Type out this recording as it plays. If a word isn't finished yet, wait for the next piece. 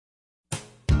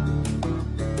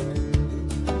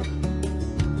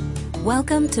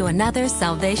Welcome to another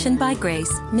Salvation by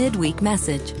Grace midweek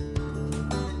message.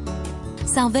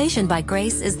 Salvation by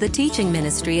Grace is the teaching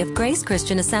ministry of Grace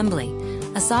Christian Assembly,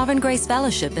 a Sovereign Grace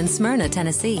Fellowship in Smyrna,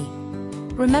 Tennessee.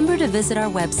 Remember to visit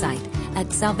our website at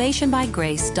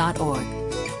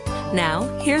salvationbygrace.org.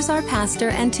 Now, here's our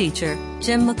pastor and teacher,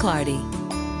 Jim McClarty.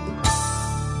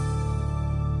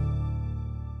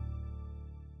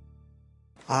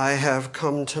 I have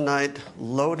come tonight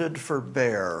loaded for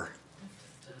bear.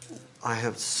 I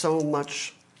have so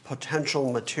much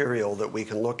potential material that we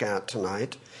can look at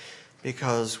tonight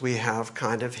because we have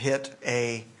kind of hit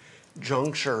a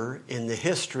juncture in the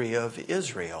history of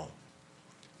Israel.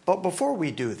 But before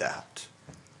we do that,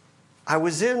 I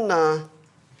was in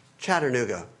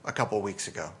Chattanooga a couple weeks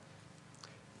ago,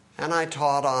 and I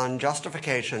taught on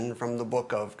justification from the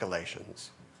book of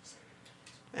Galatians.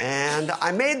 And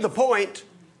I made the point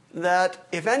that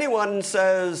if anyone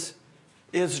says,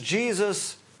 is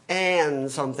Jesus and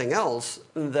something else,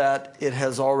 that it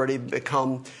has already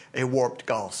become a warped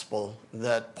gospel,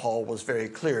 that Paul was very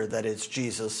clear that it's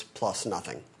Jesus plus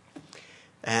nothing.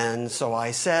 And so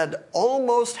I said,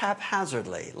 almost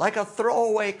haphazardly, like a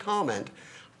throwaway comment,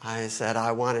 I said,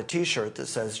 I want a t-shirt that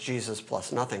says Jesus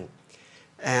plus nothing.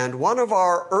 And one of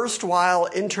our erstwhile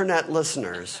internet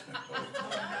listeners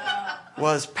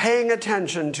was paying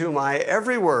attention to my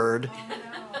every word,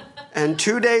 and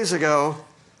 2 days ago,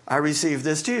 I received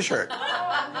this t-shirt.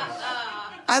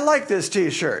 I like this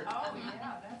t-shirt.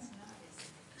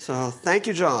 So thank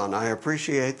you, John. I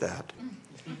appreciate that.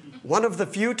 One of the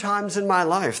few times in my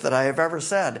life that I have ever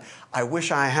said, I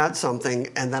wish I had something,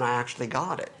 and then I actually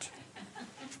got it.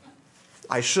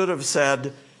 I should have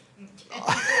said,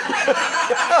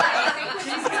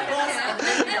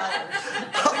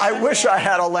 I wish I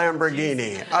had a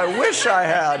Lamborghini. I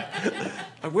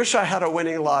wish I had a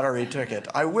winning lottery ticket.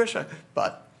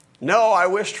 But no, I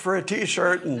wished for a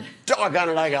t-shirt, and doggone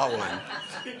it, I got one.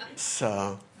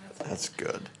 So that's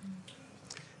good.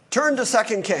 Turn to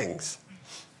 2 Kings.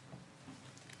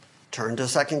 Turn to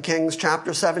 2 Kings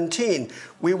chapter 17.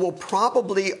 We will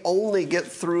probably only get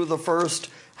through the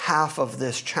first half of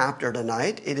this chapter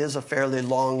tonight. It is a fairly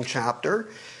long chapter,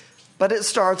 but it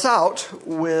starts out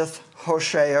with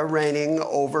Hosea reigning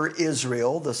over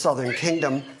Israel, the southern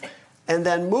kingdom, and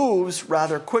then moves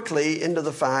rather quickly into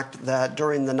the fact that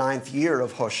during the 9th year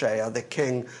of Hosea, the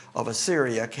king of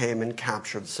Assyria came and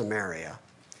captured Samaria.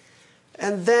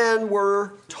 And then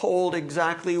we're told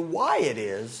exactly why it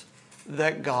is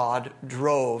that God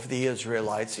drove the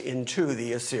Israelites into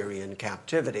the Assyrian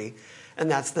captivity. And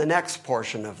that's the next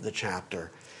portion of the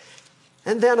chapter.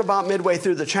 And then about midway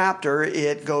through the chapter,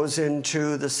 it goes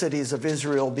into the cities of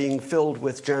Israel being filled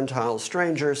with Gentile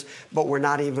strangers, but we're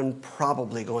not even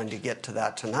probably going to get to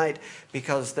that tonight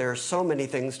because there are so many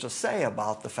things to say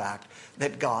about the fact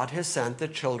that God has sent the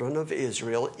children of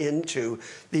Israel into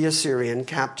the Assyrian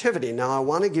captivity. Now, I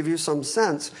want to give you some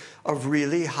sense of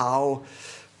really how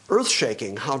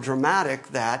earth-shaking, how dramatic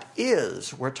that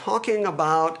is. We're talking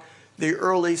about the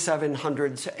early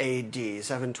 700s AD,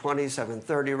 720,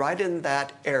 730, right in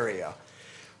that area.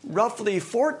 Roughly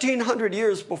 1,400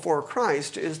 years before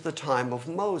Christ is the time of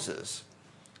Moses.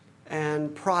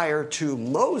 And prior to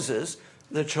Moses,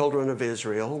 the children of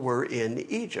Israel were in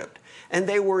Egypt. And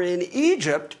they were in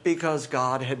Egypt because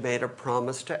God had made a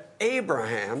promise to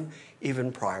Abraham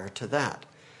even prior to that.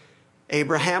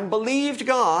 Abraham believed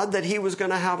God that he was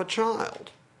going to have a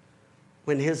child.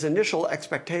 When his initial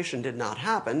expectation did not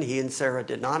happen, he and Sarah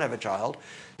did not have a child,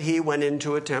 he went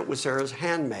into a tent with Sarah's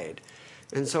handmaid.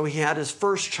 And so he had his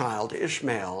first child,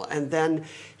 Ishmael, and then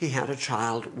he had a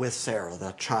child with Sarah,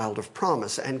 the child of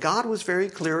promise. And God was very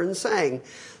clear in saying,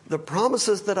 the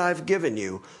promises that I've given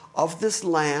you of this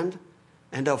land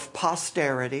and of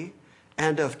posterity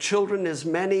and of children as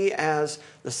many as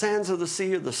the sands of the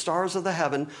sea or the stars of the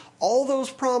heaven, all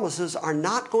those promises are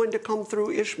not going to come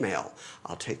through Ishmael.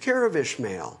 I'll take care of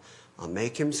Ishmael. I'll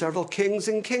make him several kings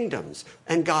and kingdoms.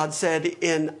 And God said,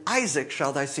 in Isaac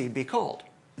shall thy seed be called.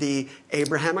 The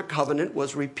Abrahamic covenant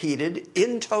was repeated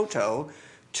in toto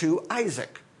to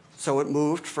Isaac. So it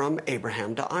moved from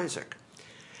Abraham to Isaac.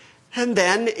 And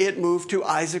then it moved to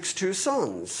Isaac's two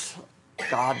sons.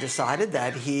 God decided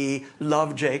that he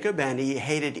loved Jacob and he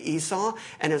hated Esau,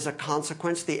 and as a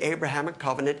consequence, the Abrahamic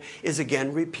covenant is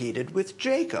again repeated with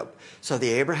Jacob. So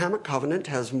the Abrahamic covenant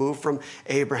has moved from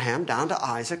Abraham down to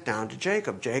Isaac, down to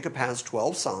Jacob. Jacob has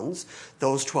 12 sons.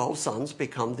 Those 12 sons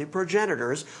become the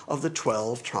progenitors of the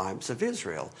 12 tribes of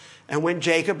Israel. And when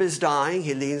Jacob is dying,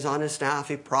 he leans on his staff,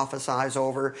 he prophesies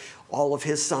over all of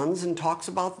his sons and talks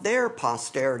about their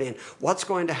posterity and what's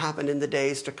going to happen in the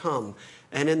days to come.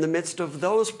 And in the midst of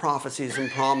those prophecies and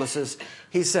promises,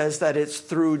 he says that it's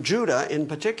through Judah in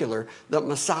particular that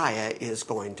Messiah is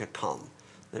going to come.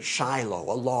 That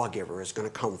Shiloh, a lawgiver, is going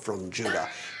to come from Judah.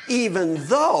 Even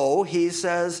though he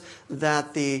says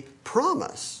that the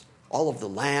promise, all of the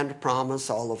land promise,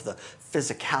 all of the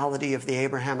physicality of the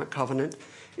Abrahamic covenant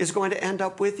is going to end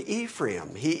up with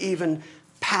Ephraim. He even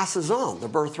passes on the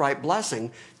birthright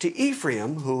blessing to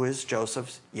Ephraim, who is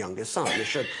Joseph's youngest son. This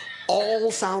should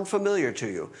all sound familiar to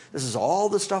you. This is all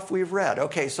the stuff we've read.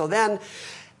 Okay, so then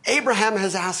Abraham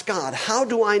has asked God, how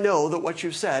do I know that what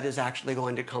you said is actually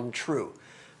going to come true?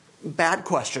 Bad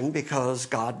question, because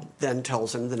God then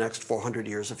tells him the next 400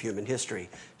 years of human history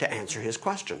to answer his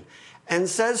question. And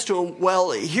says to him,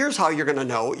 well, here's how you're going to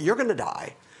know. You're going to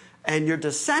die, and your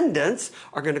descendants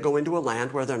are going to go into a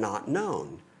land where they're not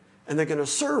known. And they're going to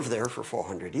serve there for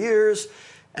 400 years,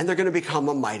 and they're going to become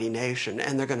a mighty nation.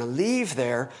 And they're going to leave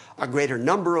there a greater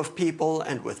number of people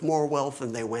and with more wealth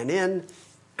than they went in.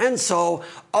 And so,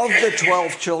 of the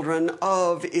 12 children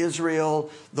of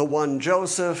Israel, the one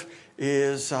Joseph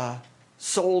is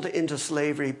sold into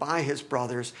slavery by his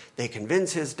brothers. They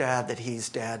convince his dad that he's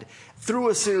dead. Through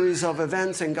a series of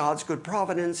events in God's good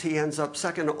providence, he ends up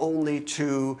second only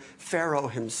to Pharaoh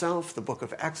himself. The book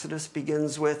of Exodus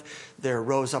begins with, there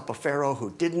rose up a Pharaoh who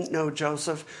didn't know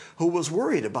Joseph, who was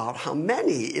worried about how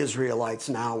many Israelites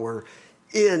now were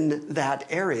in that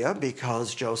area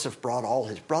because Joseph brought all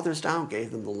his brothers down,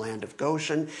 gave them the land of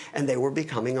Goshen, and they were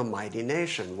becoming a mighty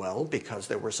nation. Well, because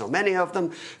there were so many of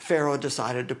them, Pharaoh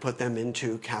decided to put them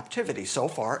into captivity. So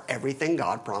far, everything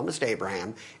God promised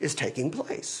Abraham is taking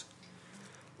place.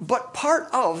 But part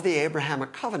of the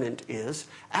Abrahamic covenant is,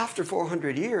 after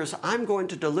 400 years, I'm going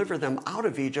to deliver them out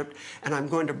of Egypt, and I'm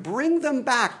going to bring them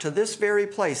back to this very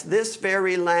place, this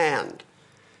very land.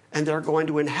 And they're going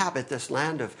to inhabit this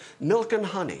land of milk and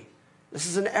honey. This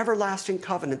is an everlasting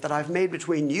covenant that I've made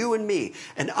between you and me,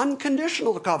 an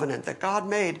unconditional covenant that God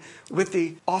made with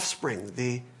the offspring,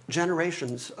 the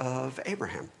generations of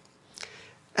Abraham.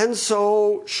 And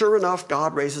so, sure enough,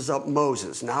 God raises up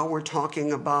Moses. Now we're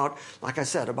talking about, like I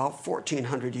said, about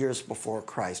 1,400 years before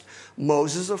Christ.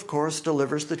 Moses, of course,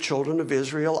 delivers the children of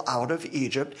Israel out of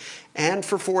Egypt, and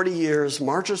for 40 years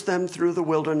marches them through the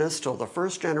wilderness till the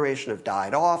first generation have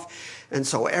died off. And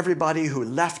so everybody who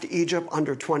left Egypt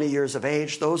under 20 years of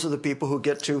age, those are the people who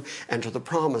get to enter the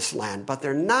promised land. But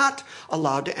they're not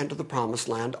allowed to enter the promised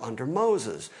land under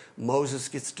Moses. Moses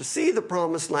gets to see the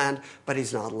promised land, but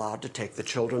he's not allowed to take the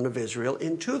children of Israel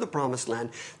into the promised land.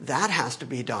 That has to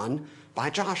be done by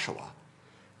Joshua.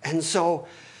 And so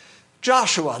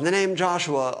Joshua, the name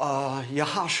Joshua,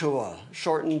 Yahashua,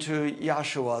 shortened to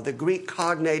Yahshua. The Greek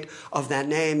cognate of that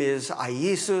name is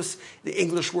Iesus. The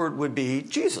English word would be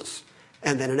Jesus.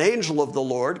 And then an angel of the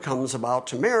Lord comes about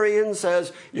to Mary and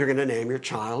says, you're going to name your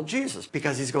child Jesus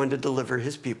because he's going to deliver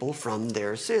his people from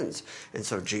their sins. And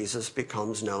so Jesus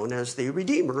becomes known as the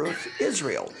Redeemer of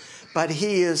Israel. But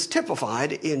he is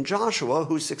typified in Joshua,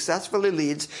 who successfully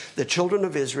leads the children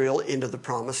of Israel into the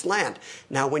promised land.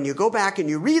 Now, when you go back and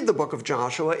you read the book of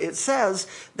Joshua, it says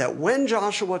that when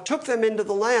Joshua took them into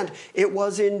the land, it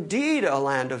was indeed a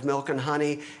land of milk and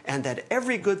honey, and that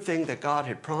every good thing that God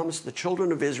had promised the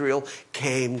children of Israel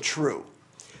came true.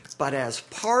 But as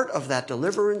part of that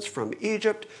deliverance from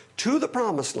Egypt to the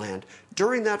promised land,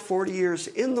 during that 40 years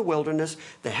in the wilderness,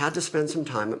 they had to spend some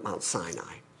time at Mount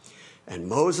Sinai. And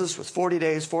Moses was 40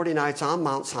 days, 40 nights on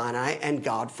Mount Sinai, and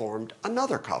God formed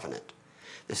another covenant.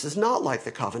 This is not like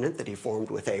the covenant that he formed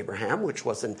with Abraham, which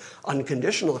was an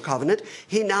unconditional covenant.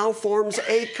 He now forms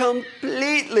a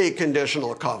completely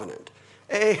conditional covenant,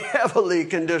 a heavily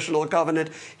conditional covenant.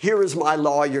 Here is my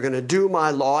law. You're going to do my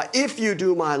law. If you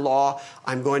do my law,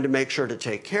 I'm going to make sure to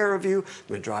take care of you. I'm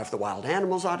going to drive the wild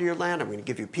animals out of your land. I'm going to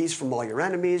give you peace from all your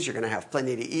enemies. You're going to have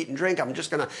plenty to eat and drink. I'm just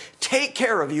going to take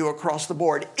care of you across the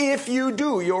board if you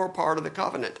do your part of the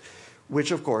covenant,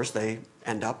 which, of course, they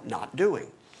end up not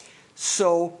doing.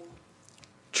 So,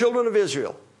 children of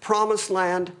Israel, promised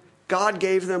land, God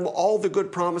gave them all the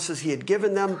good promises he had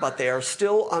given them, but they are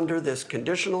still under this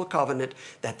conditional covenant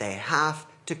that they have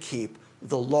to keep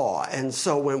the law. And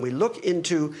so when we look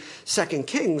into 2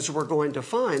 Kings, we're going to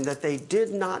find that they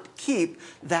did not keep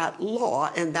that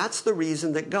law, and that's the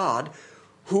reason that God,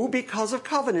 who because of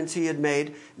covenants he had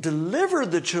made,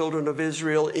 delivered the children of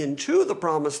Israel into the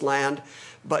promised land,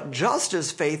 but just as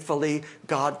faithfully,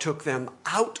 God took them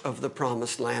out of the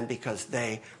promised land because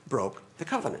they broke the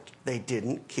covenant. They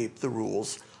didn't keep the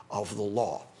rules of the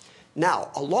law.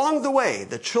 Now, along the way,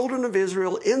 the children of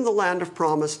Israel in the land of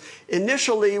promise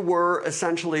initially were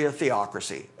essentially a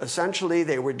theocracy. Essentially,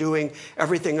 they were doing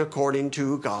everything according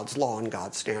to God's law and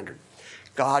God's standard.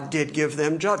 God did give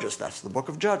them judges. That's the book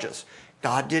of Judges.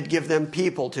 God did give them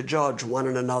people to judge one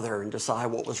another and decide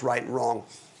what was right and wrong.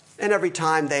 And every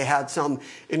time they had some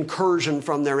incursion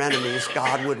from their enemies,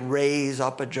 God would raise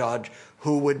up a judge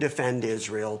who would defend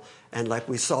Israel. And like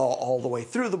we saw all the way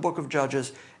through the book of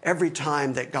Judges, every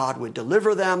time that God would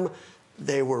deliver them,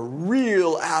 they were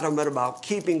real adamant about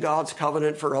keeping God's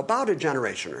covenant for about a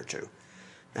generation or two.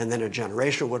 And then a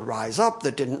generation would rise up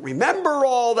that didn't remember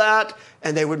all that,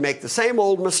 and they would make the same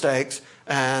old mistakes,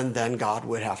 and then God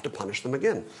would have to punish them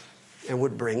again and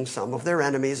would bring some of their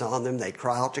enemies on them. They'd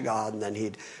cry out to God, and then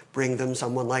he'd bring them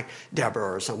someone like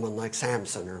Deborah or someone like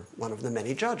Samson or one of the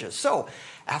many judges. So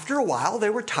after a while, they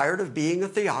were tired of being a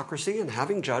theocracy and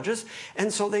having judges,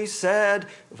 and so they said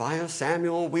via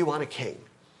Samuel, we want a king.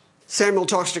 Samuel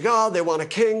talks to God, they want a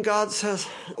king. God says,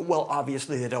 well,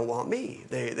 obviously they don't want me.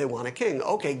 They want a king.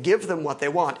 Okay, give them what they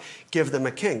want. Give them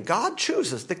a king. God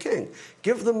chooses the king.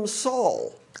 Give them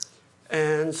Saul.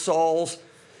 And Saul's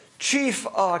chief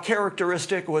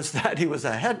characteristic was that he was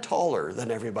a head taller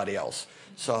than everybody else.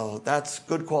 So that's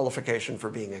good qualification for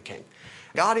being a king.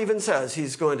 God even says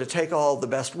he's going to take all the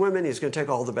best women, he's going to take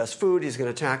all the best food, he's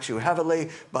going to tax you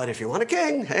heavily, but if you want a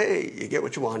king, hey, you get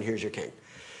what you want, here's your king.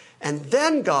 And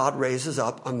then God raises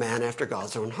up a man after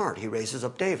God's own heart. He raises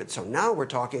up David. So now we're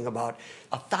talking about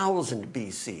 1000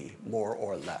 BC, more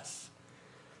or less.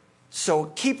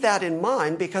 So keep that in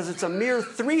mind, because it's a mere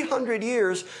 300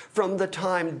 years from the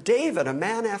time David, a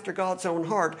man after God's own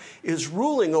heart, is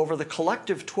ruling over the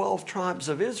collective 12 tribes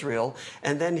of Israel,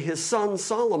 and then his son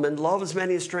Solomon loves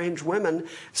many strange women,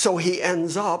 so he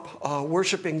ends up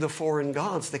worshiping the foreign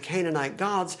gods, the Canaanite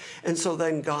gods, and so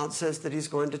then God says that he's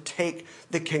going to take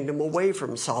the kingdom away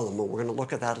from Solomon. We're going to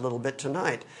look at that a little bit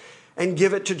tonight. And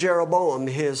give it to Jeroboam,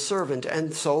 his servant.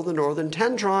 And so the northern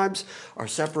 10 tribes are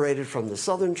separated from the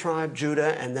southern tribe,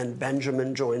 Judah, and then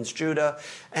Benjamin joins Judah,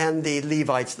 and the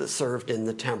Levites that served in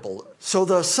the temple. So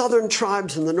the southern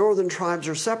tribes and the northern tribes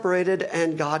are separated,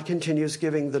 and God continues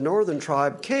giving the northern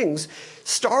tribe kings,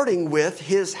 starting with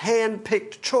his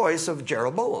hand-picked choice of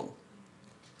Jeroboam.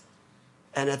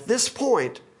 And at this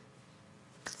point,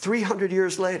 300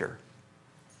 years later,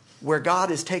 where God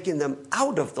is taking them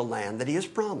out of the land that he has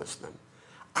promised them,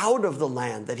 out of the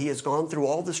land that he has gone through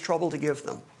all this trouble to give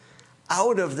them,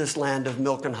 out of this land of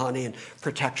milk and honey and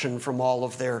protection from all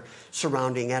of their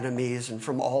surrounding enemies and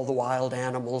from all the wild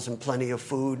animals and plenty of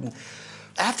food. And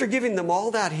after giving them all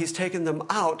that, he's taken them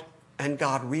out, and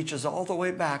God reaches all the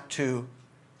way back to,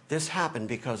 this happened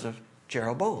because of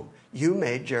Jeroboam. You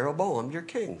made Jeroboam your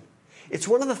king. It's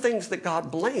one of the things that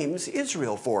God blames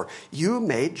Israel for. You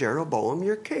made Jeroboam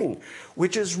your king,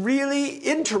 which is really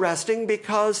interesting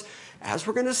because, as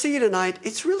we're going to see tonight,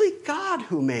 it's really God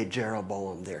who made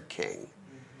Jeroboam their king.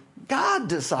 God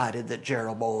decided that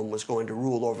Jeroboam was going to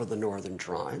rule over the northern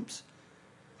tribes.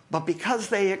 But because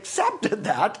they accepted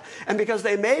that, and because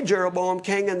they made Jeroboam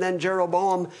king, and then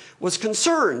Jeroboam was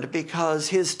concerned because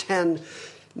his 10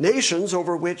 nations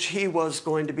over which he was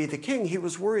going to be the king, he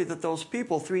was worried that those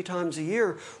people 3 times a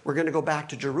year were going to go back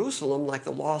to Jerusalem like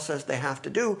the law says they have to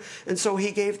do. And so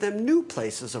he gave them new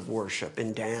places of worship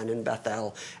in Dan and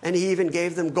Bethel. And he even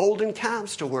gave them golden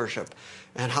calves to worship,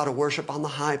 and how to worship on the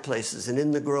high places and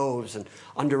in the groves and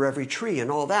under every tree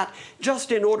and all that,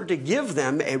 just in order to give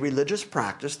them a religious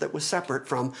practice that was separate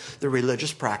from the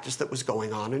religious practice that was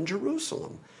going on in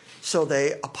Jerusalem. So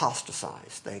they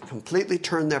apostatized. They completely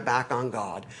turned their back on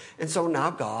God. And so now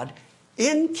God,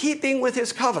 in keeping with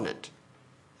his covenant,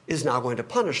 is now going to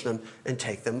punish them and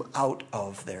take them out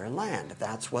of their land.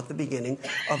 That's what the beginning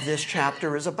of this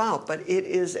chapter is about. But it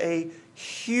is a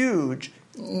huge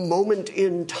moment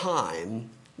in time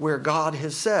where God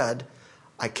has said,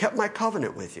 I kept my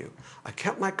covenant with you. I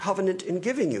kept my covenant in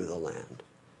giving you the land.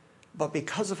 But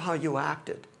because of how you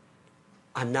acted,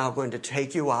 I'm now going to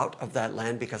take you out of that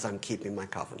land because I'm keeping my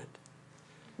covenant.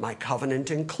 My covenant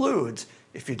includes,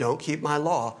 if you don't keep my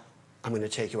law, I'm going to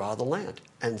take you out of the land.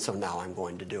 And so now I'm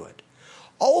going to do it.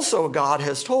 Also, God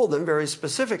has told them very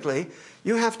specifically,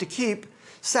 you have to keep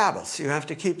Sabbaths. You have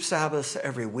to keep Sabbaths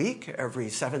every week, every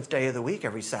 7th day of the week.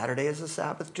 Every Saturday is a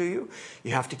Sabbath to you.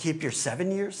 You have to keep your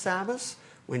 7-year Sabbaths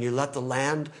when you let the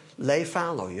land lay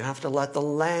fallow. You have to let the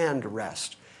land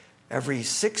rest. Every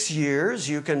 6 years,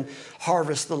 you can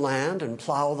harvest the land and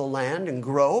plow the land and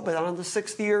grow, but on the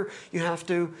 6th year, you have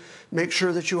to make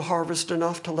sure that you harvest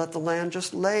enough to let the land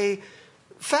just lay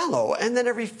fallow. And then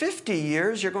every 50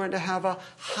 years, you're going to have a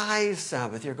high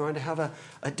Sabbath. You're going to have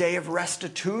a day of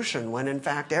restitution when, in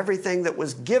fact, everything that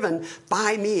was given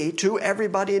by me to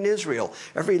everybody in Israel,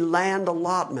 every land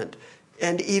allotment,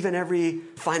 and even every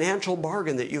financial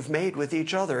bargain that you've made with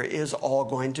each other is all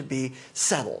going to be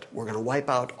settled. We're going to wipe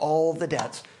out all the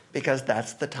debts because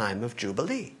that's the time of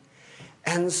Jubilee.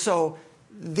 And so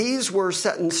these were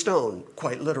set in stone,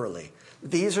 quite literally.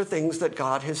 These are things that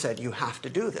God has said, you have to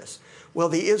do this. Well,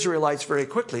 the Israelites very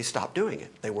quickly stopped doing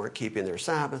it. They weren't keeping their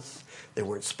Sabbaths. They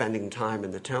weren't spending time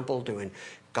in the temple doing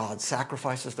God's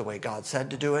sacrifices the way God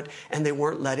said to do it. And they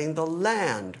weren't letting the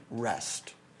land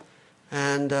rest.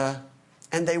 And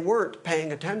they weren't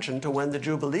paying attention to when the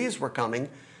Jubilees were coming,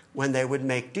 when they would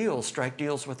make deals, strike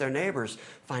deals with their neighbors,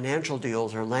 financial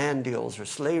deals or land deals or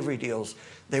slavery deals.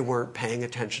 They weren't paying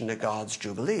attention to God's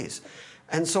Jubilees.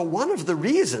 And so one of the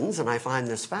reasons, and I find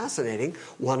this fascinating,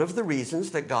 one of the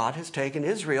reasons that God has taken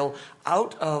Israel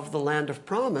out of the land of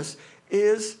promise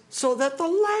is so that the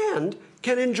land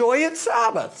can enjoy its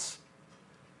Sabbaths.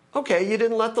 Okay, you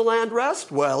didn't let the land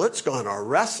rest? Well, it's going to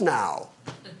rest now.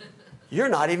 You're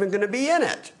not even going to be in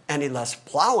it, any less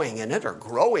plowing in it or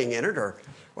growing in it or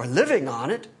living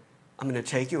on it. I'm going to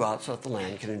take you out so that the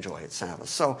land can enjoy its Sabbath.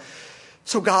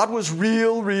 So God was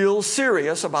real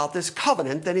serious about this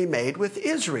covenant that he made with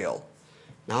Israel.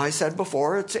 Now, I said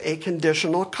before, it's a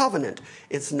conditional covenant.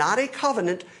 It's not a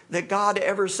covenant that God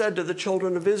ever said to the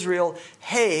children of Israel,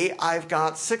 hey, I've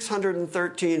got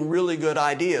 613 really good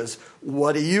ideas.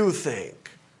 What do you think?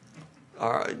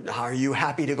 Are you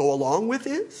happy to go along with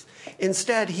this?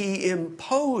 Instead, he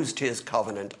imposed his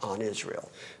covenant on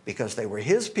Israel because they were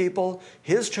his people,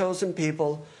 his chosen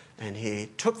people, and he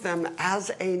took them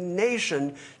as a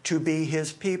nation to be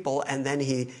his people, and then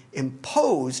he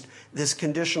imposed this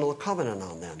conditional covenant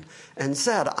on them and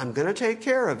said, I'm going to take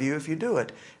care of you if you do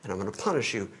it, and I'm going to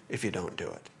punish you if you don't do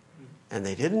it. And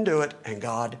they didn't do it, and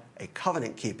God, a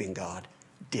covenant-keeping God,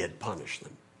 did punish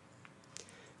them.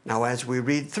 Now, as we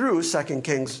read through 2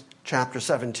 Kings chapter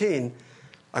 17,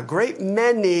 a great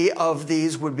many of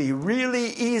these would be really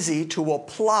easy to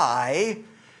apply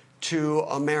to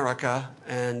America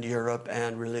and Europe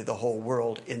and really the whole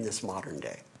world in this modern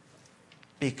day.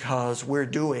 Because we're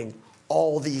doing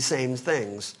all these same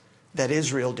things that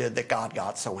Israel did that God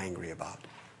got so angry about.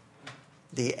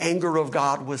 The anger of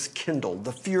God was kindled.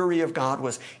 The fury of God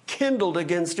was kindled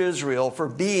against Israel for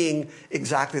being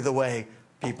exactly the way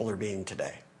people are being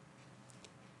today.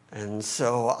 And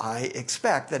so I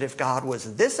expect that if God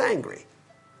was this angry,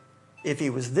 if he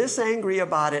was this angry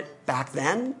about it back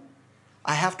then,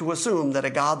 I have to assume that a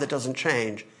God that doesn't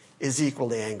change is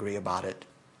equally angry about it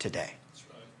today. That's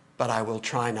right. But I will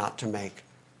try not to make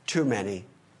too many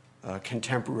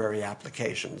contemporary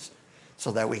applications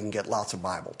so that we can get lots of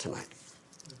Bible tonight.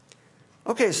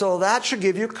 Okay, so that should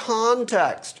give you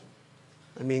context.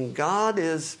 I mean, God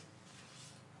is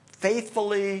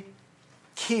faithfully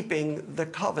keeping the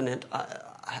covenant.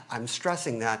 I'm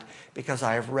stressing that because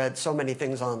I have read so many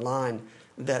things online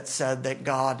that said that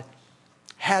God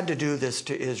had to do this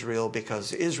to Israel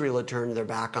because Israel had turned their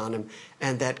back on him,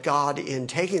 and that God, in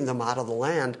taking them out of the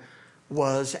land,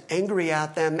 was angry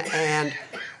at them and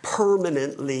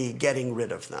permanently getting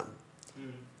rid of them.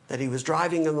 That he was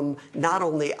driving them not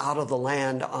only out of the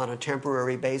land on a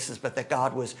temporary basis, but that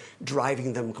God was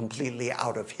driving them completely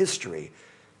out of history.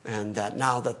 And that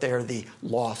now that they're the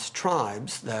lost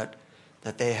tribes, that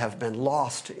they have been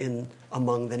lost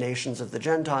among the nations of the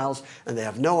Gentiles, and they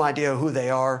have no idea who they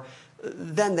are,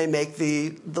 then they make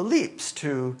the leaps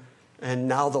to, and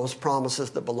now those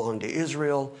promises that belong to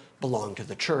Israel belong to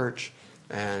the church,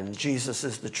 and Jesus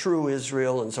is the true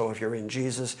Israel, and so if you're in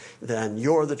Jesus, then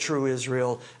you're the true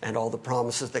Israel, and all the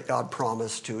promises that God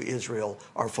promised to Israel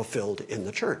are fulfilled in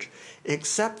the church.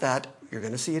 Except that, you're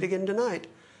going to see it again tonight,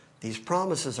 these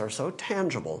promises are so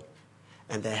tangible,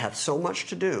 and they have so much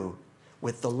to do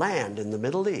with the land in the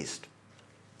Middle East,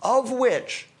 of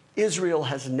which Israel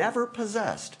has never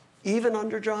possessed. Even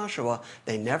under Joshua,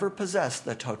 they never possessed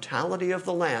the totality of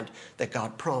the land that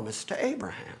God promised to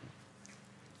Abraham.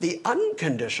 The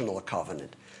unconditional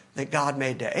covenant that God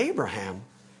made to Abraham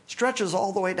stretches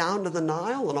all the way down to the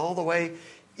Nile and all the way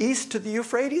east to the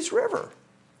Euphrates River.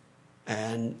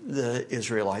 And the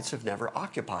Israelites have never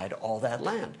occupied all that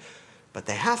land. But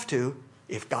they have to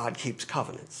if God keeps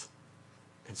covenants.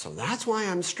 And so that's why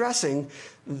I'm stressing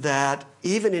that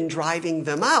even in driving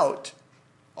them out,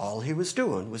 all he was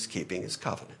doing was keeping his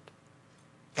covenant.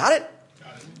 Got it?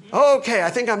 Got it. Okay, I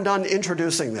think I'm done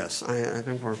introducing this. I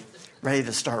think we're ready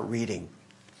to start reading.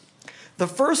 The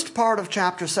first part of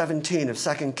chapter 17 of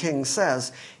 2 Kings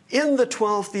says, in the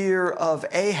 12th year of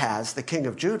Ahaz, the king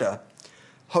of Judah,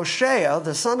 Hoshea,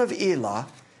 the son of Elah,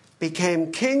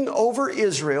 became king over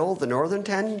Israel, the northern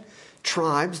 10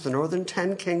 tribes, the northern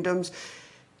 10 kingdoms.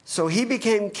 So he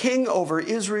became king over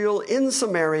Israel in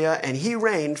Samaria, and he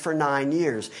reigned for 9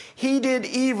 years. He did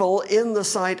evil in the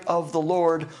sight of the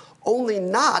Lord, only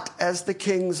not as the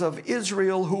kings of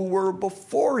Israel who were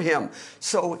before him.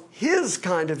 So his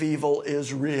kind of evil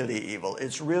is really evil.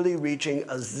 It's really reaching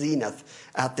a zenith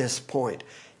at this point.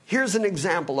 Here's an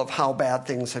example of how bad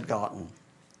things had gotten.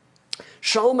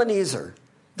 Shalmaneser,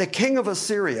 the king of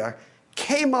Assyria,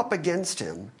 came up against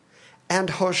him,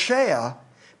 and Hoshea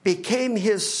became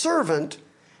his servant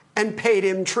and paid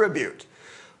him tribute.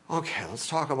 Okay, let's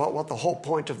talk about what the whole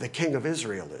point of the king of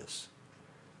Israel is.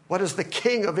 What is the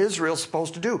king of Israel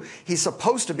supposed to do? He's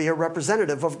supposed to be a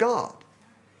representative of God.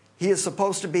 He is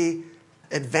supposed to be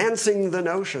advancing the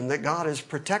notion that God is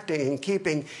protecting and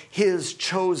keeping his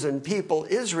chosen people,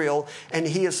 Israel, and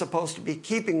he is supposed to be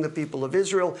keeping the people of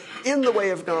Israel in the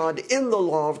way of God, in the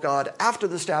law of God, after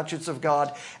the statutes of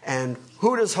God. And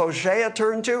who does Hosea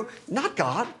turn to? Not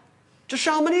God, to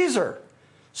Shalmaneser.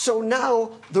 So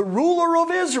now the ruler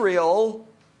of Israel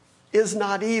is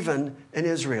not even an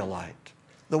Israelite.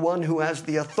 The one who has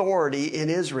the authority in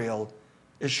Israel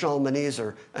is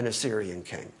Shalmaneser, an Assyrian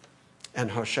king. And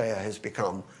Hoshea has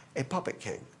become a puppet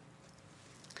king.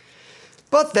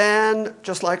 But then,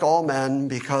 just like all men,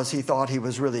 because he thought he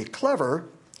was really clever,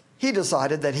 he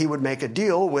decided that he would make a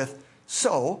deal with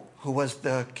So, who was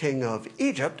the king of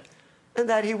Egypt, and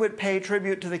that he would pay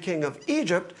tribute to the king of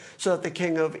Egypt so that the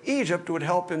king of Egypt would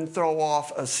help him throw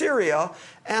off Assyria,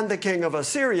 and the king of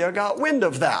Assyria got wind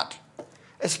of that,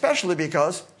 especially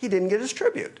because he didn't get his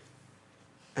tribute.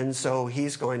 And so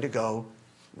he's going to go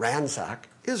ransack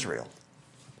Israel.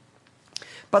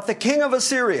 But the king of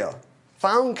Assyria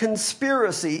found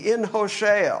conspiracy in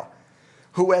Hoshea,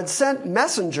 who had sent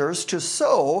messengers to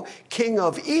So, king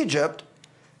of Egypt,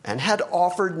 and had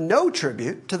offered no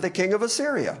tribute to the king of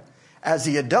Assyria, as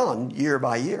he had done year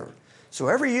by year. So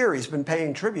every year he's been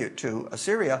paying tribute to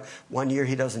Assyria. 1 year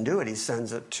he doesn't do it, he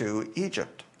sends it to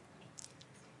Egypt.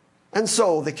 And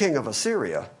so the king of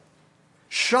Assyria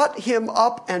shut him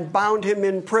up and bound him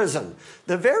in prison.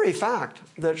 The very fact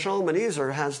that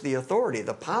Shalmaneser has the authority,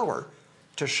 the power,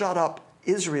 to shut up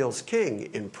Israel's king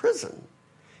in prison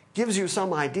gives you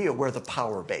some idea where the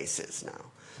power base is now.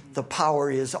 The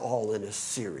power is all in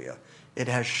Assyria. It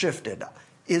has shifted.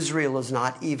 Israel is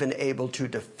not even able to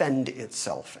defend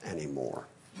itself anymore.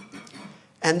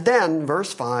 And then,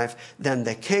 verse 5, then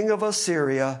the king of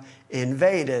Assyria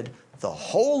invaded the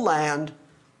whole land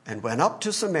and went up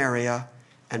to Samaria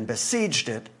and besieged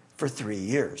it for 3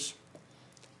 years.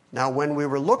 Now, when we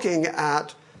were looking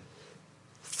at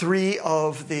 3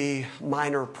 of the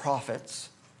minor prophets,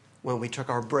 when we took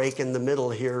our break in the middle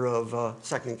here of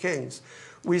 2 Kings,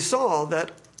 we saw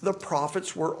that the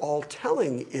prophets were all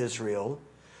telling Israel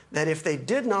that if they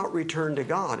did not return to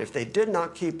God, if they did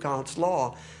not keep God's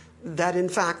law, that in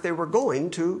fact they were going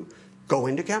to go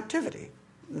into captivity,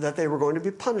 that they were going to be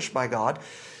punished by God,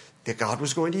 that God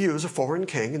was going to use a foreign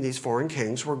king, and these foreign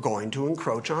kings were going to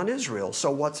encroach on Israel. So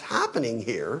what's happening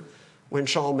here when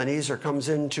Shalmaneser comes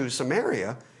into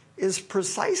Samaria is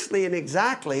precisely and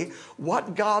exactly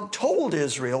what God told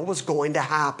Israel was going to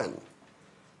happen.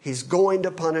 He's going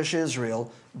to punish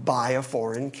Israel by a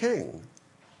foreign king.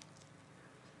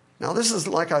 Now this is,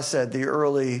 like I said, the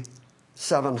early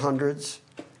 700s.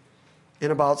 In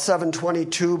about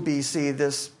 722 BC,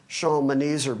 this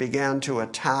Shalmaneser began to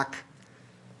attack.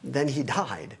 Then he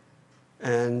died,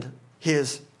 and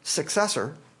his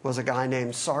successor was a guy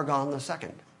named Sargon II.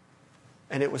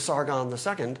 And it was Sargon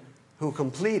II who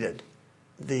completed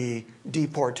the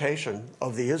deportation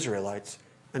of the Israelites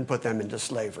and put them into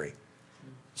slavery.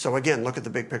 So again, look at the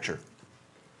big picture.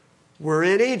 We're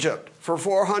in Egypt for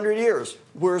 400 years.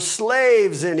 We're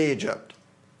slaves in Egypt.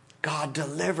 God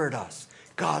delivered us.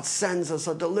 God sends us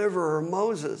a deliverer,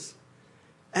 Moses.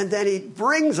 And then he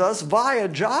brings us via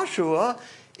Joshua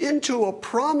into a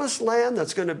promised land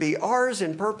that's going to be ours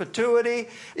in perpetuity.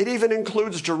 It even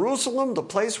includes Jerusalem, the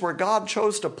place where God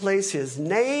chose to place his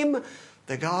name.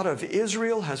 The God of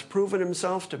Israel has proven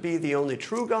himself to be the only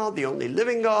true God, the only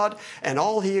living God, and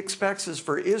all he expects is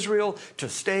for Israel to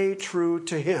stay true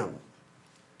to him.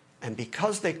 And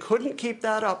because they couldn't keep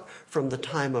that up from the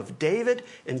time of David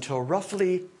until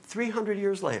roughly 300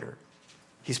 years later,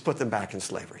 he's put them back in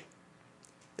slavery.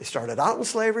 They started out in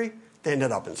slavery, they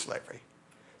ended up in slavery.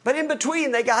 But in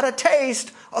between, they got a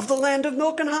taste of the land of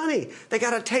milk and honey. They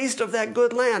got a taste of that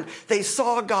good land. They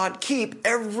saw God keep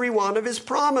every one of his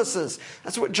promises.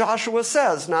 That's what Joshua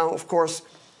says. Now, of course,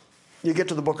 you get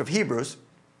to the book of Hebrews,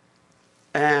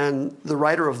 and the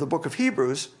writer of the book of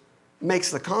Hebrews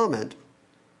makes the comment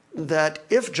that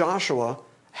if Joshua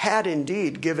had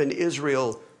indeed given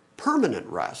Israel permanent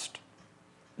rest,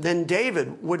 then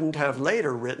David wouldn't have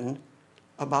later written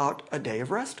about a day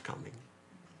of rest coming.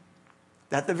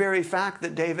 That the very fact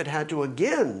that David had to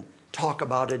again talk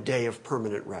about a day of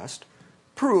permanent rest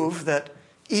proved that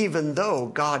even though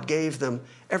God gave them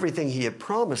everything he had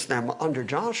promised them under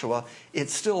Joshua, it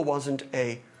still wasn't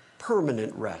a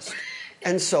permanent rest.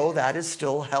 And so that is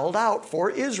still held out for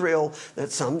Israel,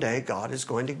 that someday God is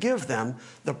going to give them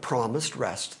the promised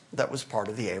rest that was part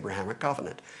of the Abrahamic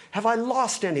covenant. Have I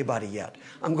lost anybody yet?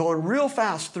 I'm going real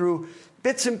fast through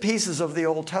bits and pieces of the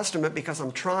Old Testament because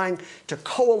I'm trying to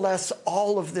coalesce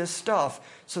all of this stuff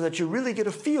so that you really get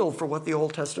a feel for what the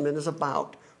Old Testament is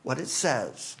about, what it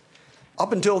says.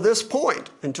 Up until this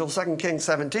point, until 2 Kings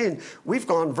 17, we've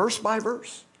gone verse by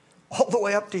verse, all the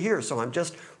way up to here. So I'm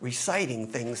just reciting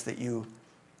things that you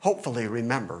hopefully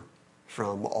remember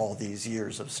from all these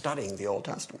years of studying the Old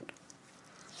Testament.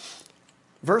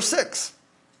 Verse 6,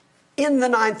 in the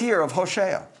 9th year of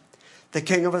Hoshea, the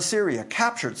king of Assyria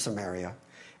captured Samaria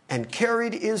and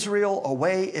carried Israel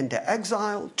away into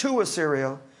exile to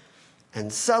Assyria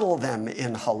and settled them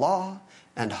in Halah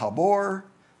and Habor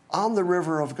on the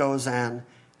river of Gozan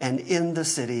and in the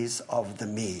cities of the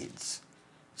Medes.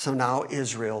 So now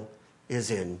Israel is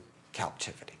in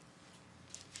captivity.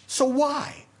 So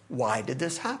why? Why did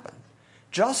this happen?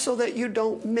 Just so that you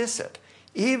don't miss it,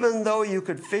 even though you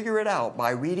could figure it out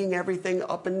by reading everything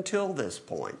up until this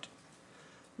point.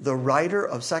 The writer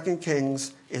of 2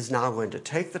 Kings is now going to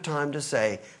take the time to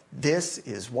say, this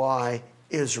is why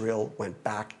Israel went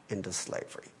back into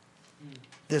slavery.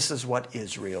 This is what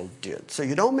Israel did. So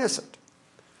you don't miss it.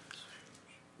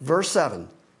 Verse 7,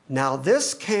 now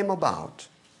this came about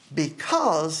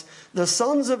because the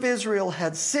sons of Israel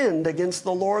had sinned against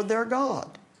the Lord their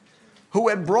God, who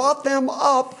had brought them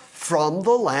up from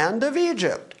the land of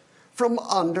Egypt, from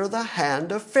under the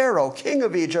hand of Pharaoh, king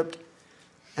of Egypt,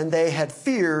 and they had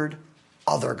feared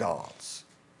other gods,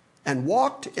 and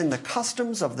walked in the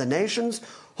customs of the nations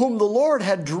whom the Lord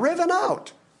had driven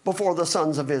out before the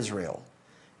sons of Israel,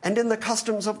 and in the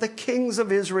customs of the kings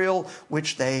of Israel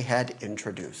which they had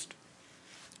introduced.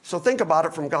 So think about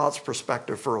it from God's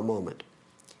perspective for a moment.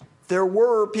 There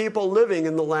were people living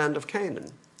in the land of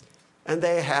Canaan, and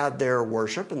they had their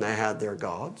worship and they had their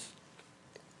gods.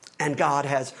 And God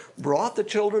has brought the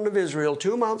children of Israel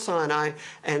to Mount Sinai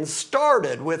and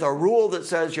started with a rule that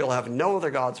says you'll have no other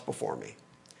gods before me.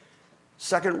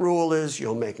 Second rule is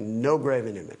you'll make no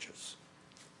graven images.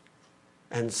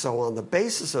 And so on the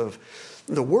basis of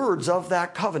the words of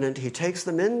that covenant, he takes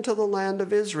them into the land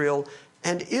of Israel,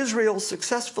 and Israel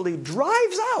successfully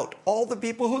drives out all the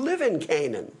people who live in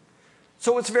Canaan.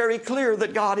 So it's very clear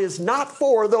that God is not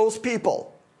for those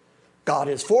people. God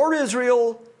is for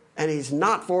Israel, and he's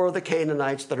not for the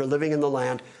Canaanites that are living in the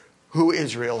land who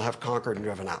Israel have conquered and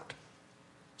driven out.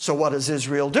 So what does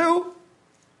Israel do?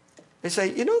 They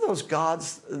say, you know those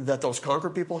gods that those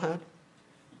conquered people had?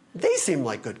 They seem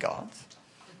like good gods.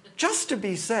 Just to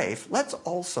be safe, let's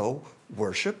also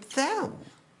worship them.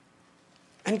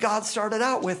 And God started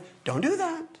out with, don't do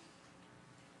that.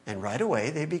 And right away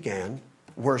they began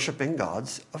worshiping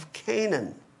gods of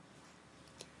Canaan.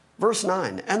 Verse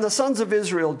 9, and the sons of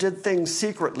Israel did things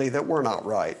secretly that were not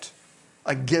right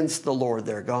against the Lord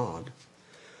their God.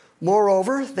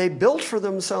 Moreover, they built for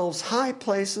themselves high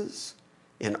places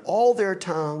in all their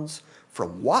towns,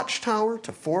 from watchtower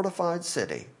to fortified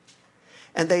city.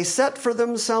 And they set for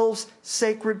themselves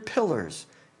sacred pillars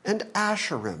and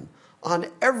Asherim on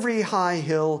every high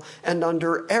hill and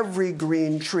under every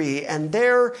green tree. And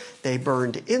there they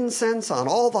burned incense on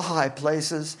all the high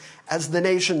places, as the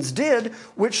nations did,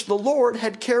 which the Lord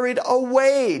had carried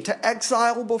away to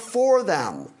exile before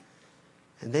them.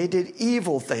 And they did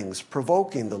evil things,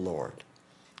 provoking the Lord.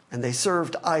 And they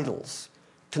served idols,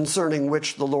 concerning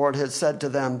which the Lord had said to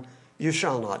them, you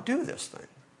shall not do this thing.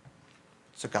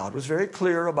 So God was very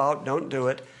clear about don't do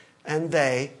it. And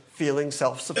they, feeling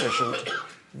self-sufficient,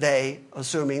 they,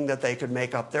 assuming that they could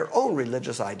make up their own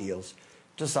religious ideals,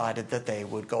 decided that they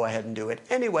would go ahead and do it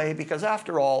anyway, because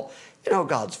after all,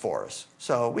 God's for us.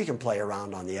 So we can play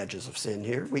around on the edges of sin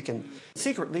here. We can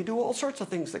secretly do all sorts of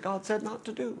things that God said not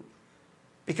to do,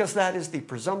 because that is the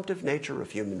presumptive nature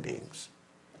of human beings.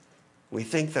 We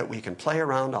think that we can play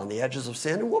around on the edges of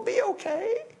sin and we'll be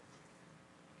okay.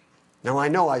 Now, I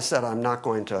know I said I'm not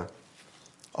going to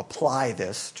apply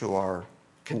this to our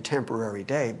contemporary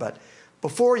day, but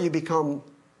before you become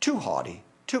too haughty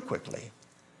too quickly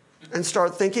and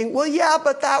start thinking, well, yeah,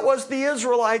 but that was the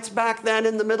Israelites back then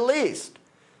in the Middle East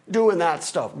doing that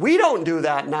stuff. We don't do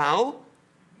that now.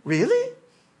 Really?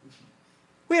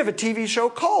 We have a TV show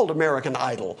called American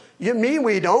Idol. You mean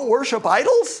we don't worship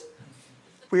idols?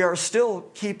 We are still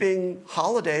keeping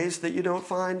holidays that you don't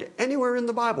find anywhere in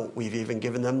the Bible. We've even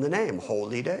given them the name,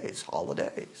 holy days,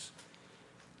 holidays.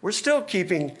 We're still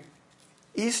keeping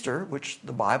Easter, which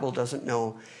the Bible doesn't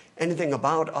know anything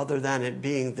about other than it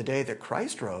being the day that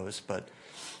Christ rose, but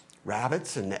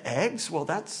rabbits and eggs, well,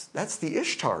 that's the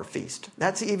Ishtar feast.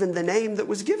 That's even the name that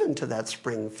was given to that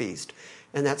spring feast.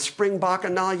 And that spring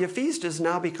Bacchanalia feast has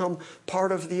now become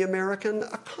part of the American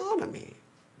economy.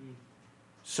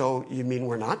 So you mean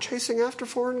we're not chasing after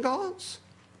foreign gods?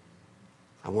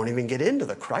 I won't even get into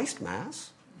the Christ Mass.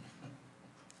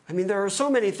 I mean, there are so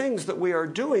many things that we are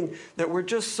doing that we're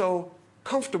just so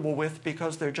comfortable with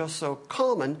because they're just so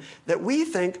common that we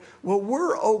think, well,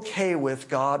 we're okay with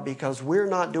God because we're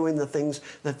not doing the things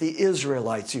that the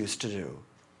Israelites used to do.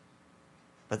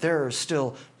 But there are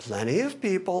still plenty of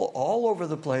people all over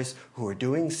the place who are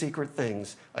doing secret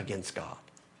things against God.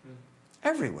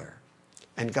 Everywhere.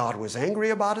 And God was angry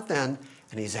about it then,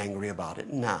 and he's angry about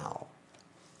it now.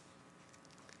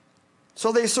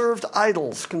 So they served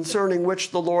idols concerning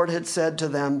which the Lord had said to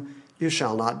them, you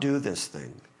shall not do this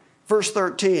thing. Verse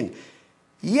 13,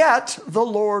 yet the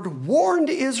Lord warned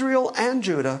Israel and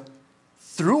Judah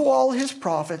through all his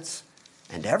prophets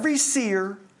and every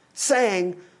seer,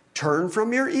 saying, turn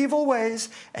from your evil ways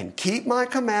and keep my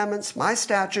commandments, my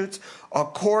statutes,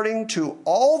 according to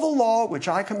all the law which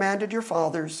I commanded your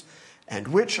fathers and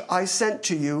which I sent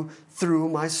to you through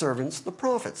my servants, the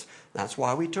prophets. That's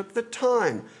why we took the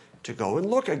time to go and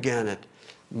look again at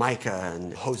Micah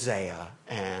and Hosea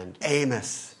and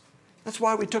Amos. That's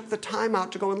why we took the time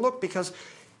out to go and look, because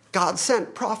God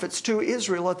sent prophets to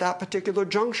Israel at that particular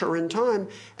juncture in time,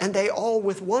 and they all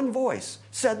with one voice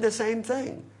said the same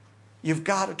thing. You've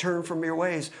got to turn from your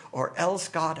ways, or else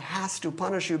God has to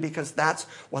punish you, because that's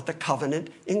what the covenant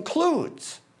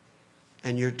includes.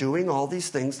 And you're doing all these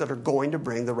things that are going to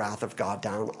bring the wrath of God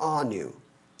down on you.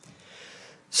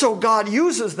 So God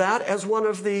uses that as one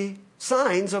of the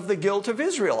signs of the guilt of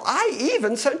Israel. I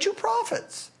even sent you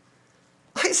prophets.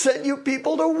 I sent you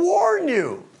people to warn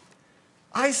you.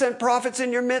 I sent prophets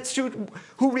in your midst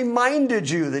who reminded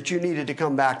you that you needed to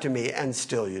come back to me, and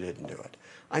still you didn't do it.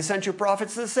 I sent you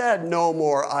prophets that said, no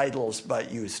more idols,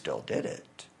 but you still did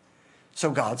it.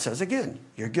 So God says again,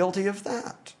 you're guilty of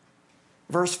that.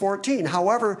 Verse 14,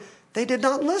 however, they did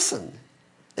not listen.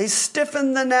 They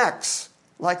stiffened the necks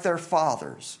like their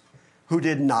fathers, who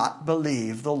did not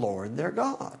believe the Lord their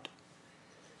God.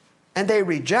 And they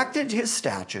rejected his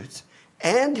statutes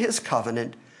and his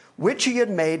covenant, which he had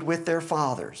made with their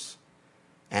fathers,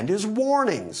 and his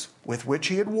warnings with which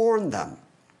he had warned them.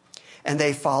 And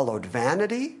they followed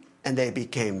vanity, and they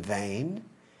became vain,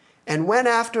 and went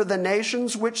after the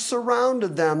nations which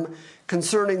surrounded them,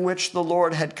 concerning which the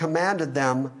Lord had commanded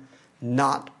them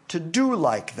not to do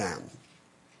like them.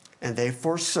 And they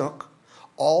forsook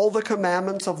all the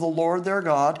commandments of the Lord their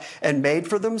God, and made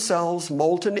for themselves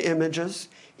molten images,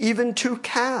 even 2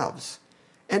 calves,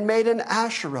 and made an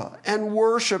Asherah, and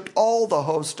worshipped all the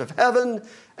host of heaven,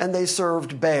 and they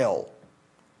served Baal.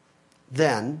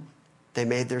 Then they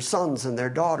made their sons and their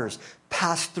daughters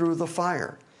pass through the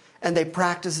fire, and they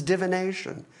practiced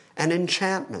divination and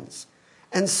enchantments,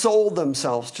 and sold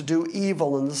themselves to do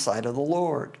evil in the sight of the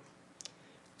Lord.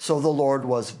 So the Lord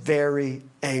was very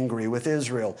angry with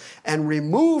Israel, and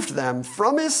removed them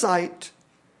from his sight.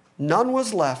 None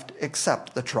was left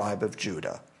except the tribe of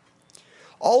Judah.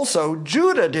 Also,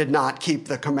 Judah did not keep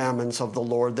the commandments of the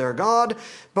Lord their God,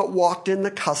 but walked in the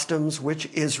customs which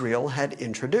Israel had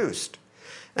introduced.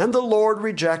 And the Lord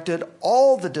rejected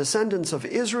all the descendants of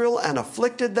Israel and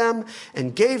afflicted them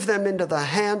and gave them into the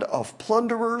hand of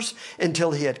plunderers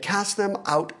until he had cast them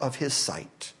out of his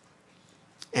sight.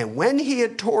 And when he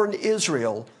had torn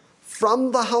Israel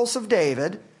from the house of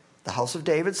David, the house of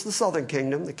David's the southern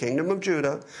kingdom, the kingdom of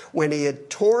Judah, when he had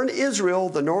torn Israel,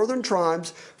 the northern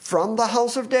tribes, from the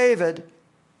house of David,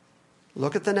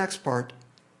 look at the next part,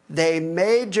 they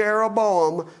made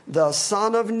Jeroboam, the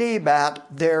son of Nebat,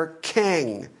 their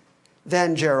king.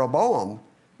 Then Jeroboam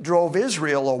drove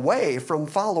Israel away from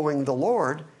following the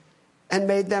Lord and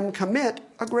made them commit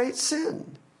a great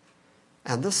sin.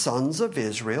 And the sons of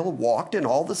Israel walked in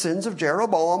all the sins of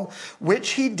Jeroboam, which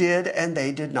he did, and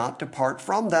they did not depart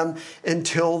from them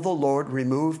until the Lord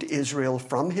removed Israel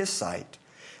from his sight.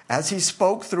 As he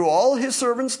spoke through all his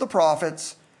servants the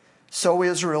prophets, so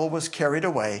Israel was carried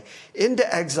away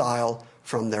into exile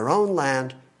from their own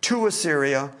land to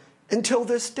Assyria until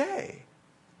this day.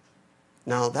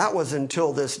 Now, that was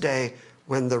until this day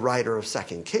when the writer of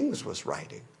 2 Kings was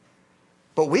writing.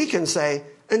 But we can say,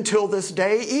 until this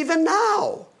day, even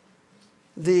now,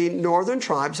 the northern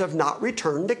tribes have not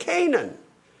returned to Canaan.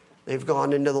 They've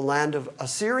gone into the land of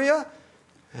Assyria,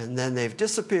 and then they've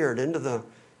disappeared into the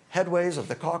headways of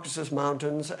the Caucasus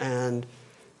Mountains and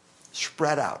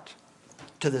spread out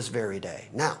to this very day.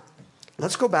 Now,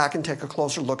 let's go back and take a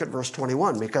closer look at verse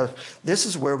 21, because this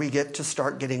is where we get to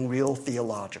start getting real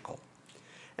theological.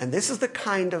 And this is the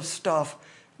kind of stuff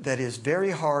that is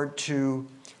very hard to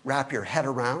wrap your head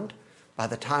around. By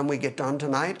the time we get done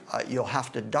tonight, you'll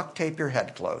have to duct tape your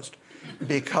head closed,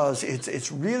 because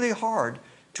it's really hard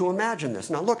to imagine this.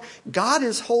 Now look, God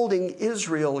is holding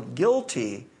Israel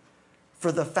guilty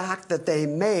for the fact that they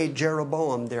made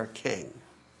Jeroboam their king.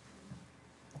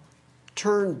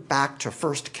 Turn back to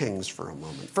 1 Kings for a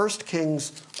moment. 1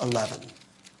 Kings 11.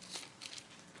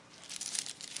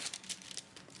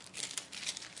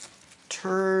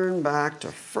 Turn back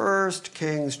to 1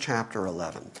 Kings chapter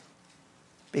 11.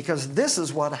 Because this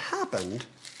is what happened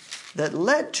that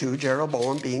led to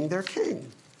Jeroboam being their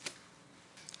king.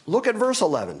 Look at verse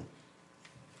 11.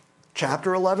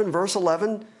 Chapter 11, verse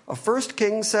 11 of 1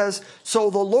 Kings says, "So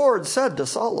the Lord said to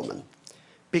Solomon,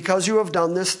 because you have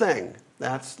done this thing,"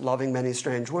 that's loving many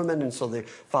strange women, and so the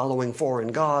following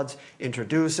foreign gods,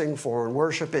 introducing foreign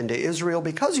worship into Israel,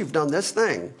 "because you've done this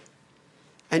thing,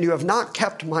 and you have not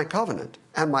kept my covenant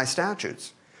and my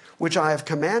statutes, which I have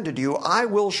commanded you, I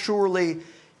will surely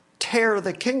tear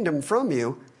the kingdom from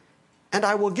you, and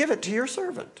I will give it to your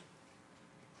servant."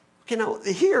 You know,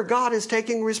 here God is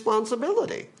taking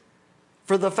responsibility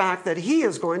for the fact that he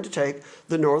is going to take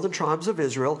the northern tribes of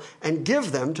Israel and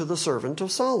give them to the servant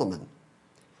of Solomon.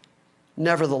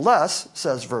 "Nevertheless,"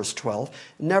 says verse 12,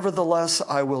 "nevertheless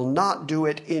I will not do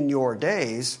it in your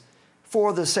days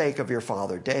for the sake of your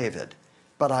father David,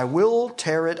 but I will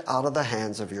tear it out of the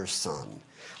hands of your son.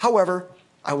 However,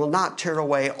 I will not tear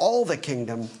away all the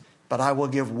kingdom, but I will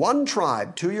give one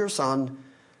tribe to your son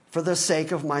for the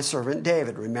sake of my servant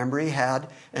David." Remember, he had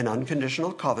an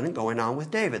unconditional covenant going on with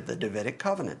David, the Davidic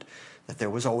covenant, that there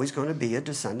was always going to be a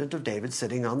descendant of David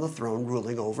sitting on the throne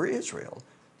ruling over Israel.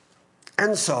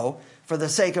 And so, for the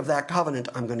sake of that covenant,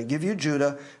 I'm going to give you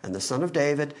Judah, and the son of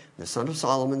David, the son of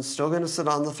Solomon, still going to sit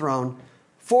on the throne,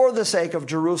 for the sake of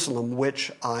Jerusalem,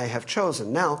 which I have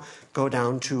chosen. Now, go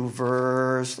down to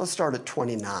let's start at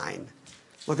 29.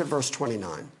 Look at verse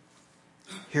 29.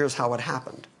 Here's how it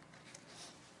happened.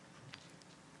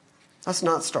 Let's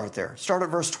not start there. Start at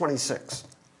verse 26.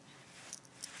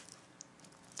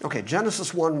 Okay,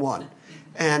 Genesis 1:1.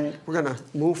 And we're going to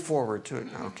move forward to it.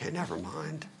 Okay, never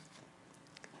mind.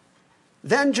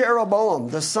 "Then Jeroboam,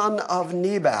 the son of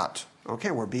Nebat."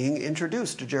 Okay, we're being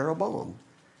introduced to Jeroboam.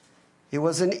 "He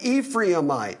was an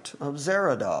Ephraimite of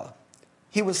Zeradah.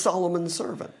 He was Solomon's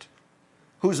servant,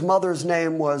 whose mother's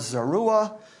name was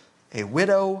Zeruiah, a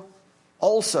widow.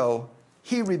 Also,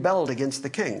 he rebelled against the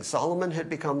king." Solomon had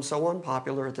become so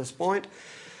unpopular at this point,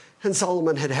 and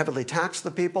Solomon had heavily taxed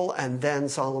the people, and then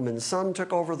Solomon's son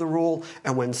took over the rule.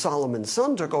 And when Solomon's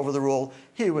son took over the rule,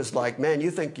 he was like, "Man,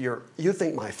 you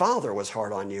think my father was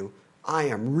hard on you? I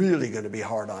am really going to be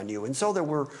hard on you." And so there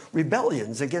were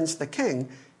rebellions against the king,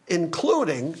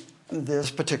 including this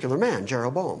particular man,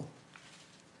 Jeroboam.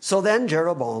 "So then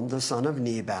Jeroboam, the son of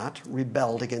Nebat,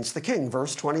 rebelled against the king."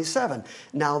 Verse 27.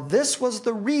 "Now this was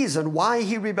the reason why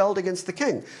he rebelled against the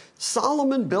king.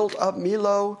 Solomon built up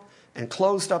Millo and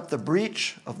closed up the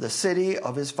breach of the city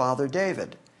of his father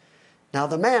David. Now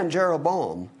the man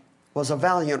Jeroboam was a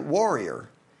valiant warrior,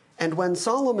 and when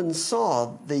Solomon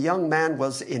saw the young man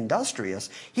was industrious,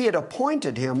 he had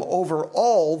appointed him over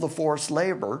all the forced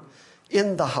labor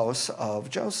in the house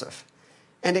of Joseph.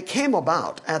 And it came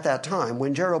about at that time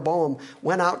when Jeroboam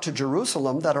went out to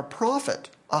Jerusalem that a prophet,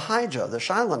 Ahijah the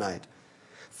Shilonite,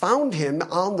 found him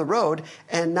on the road.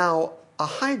 And now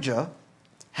Ahijah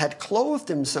had clothed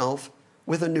himself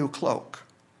with a new cloak,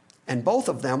 and both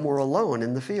of them were alone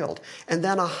in the field. And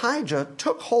then Ahijah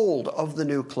took hold of the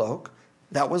new cloak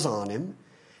that was on him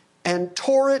and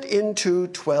tore it into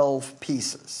 12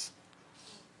 pieces.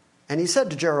 And he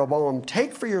said to Jeroboam,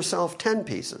 "Take for yourself 10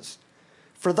 pieces.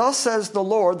 For thus says the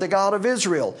Lord, the God of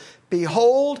Israel,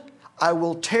 behold, I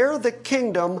will tear the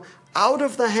kingdom out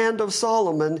of the hand of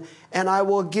Solomon, and I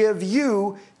will give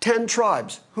you 10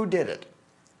 tribes. Who did it?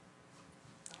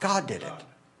 God did it.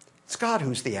 It's God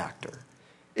who's the actor.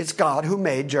 It's God who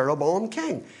made Jeroboam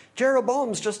king.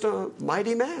 Jeroboam's just a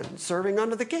mighty man serving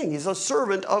under the king. He's a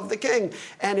servant of the king.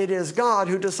 And it is God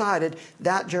who decided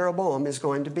that Jeroboam is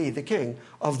going to be the king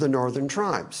of the northern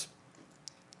tribes.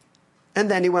 And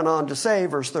then he went on to say,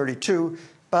 verse 32,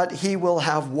 "But he will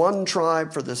have one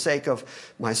tribe for the sake of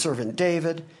my servant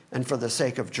David, and for the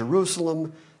sake of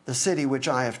Jerusalem, the city which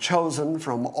I have chosen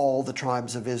from all the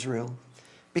tribes of Israel.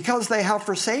 because they have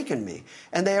forsaken me,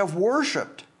 and they have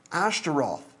worshipped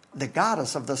Ashtaroth, the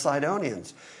goddess of the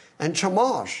Sidonians, and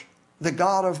Chemosh, the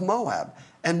god of Moab,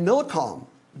 and Milcom,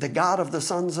 the god of the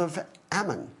sons of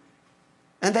Ammon.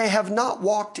 And they have not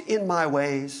walked in my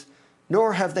ways,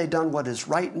 nor have they done what is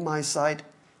right in my sight,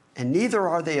 and neither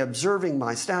are they observing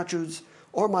my statutes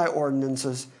or my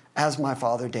ordinances, as my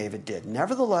father David did.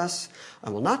 Nevertheless, I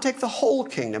will not take the whole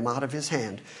kingdom out of his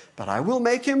hand, but I will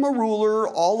make him a ruler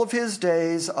all of his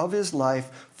days of his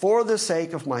life for the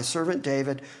sake of my servant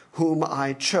David, whom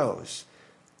I chose,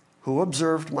 who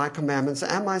observed my commandments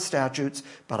and my statutes.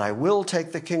 But I will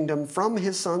take the kingdom from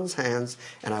his son's hands,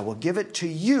 and I will give it to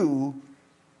you,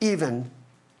 even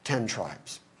 10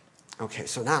 tribes. Okay,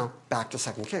 so now back to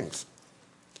 2 Kings.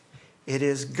 It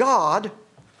is God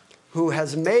who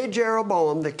has made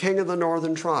Jeroboam the king of the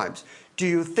northern tribes. Do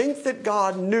you think that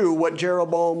God knew what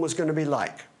Jeroboam was going to be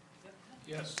like?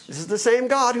 Yes. This is the same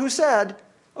God who said,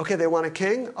 okay, they want a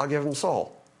king, I'll give them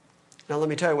Saul. Now let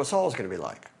me tell you what Saul's going to be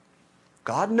like.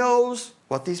 God knows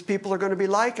what these people are going to be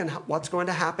like and what's going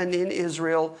to happen in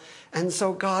Israel. And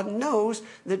so God knows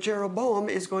that Jeroboam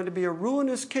is going to be a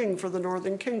ruinous king for the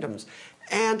northern kingdoms.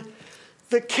 And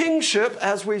the kingship,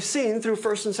 as we've seen through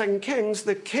 1 and 2 Kings,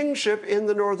 the kingship in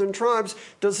the northern tribes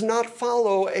does not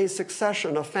follow a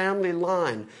succession, a family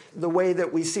line, the way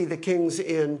that we see the kings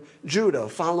in Judah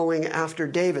following after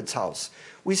David's house.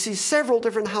 We see several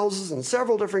different houses and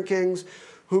several different kings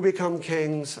who become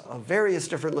kings of various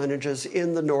different lineages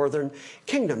in the northern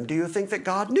kingdom. Do you think that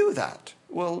God knew that?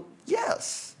 Well,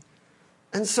 yes.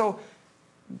 And so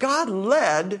God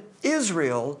led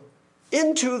Israel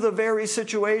into the very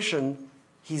situation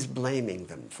he's blaming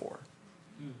them for.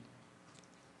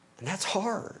 And that's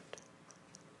hard.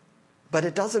 But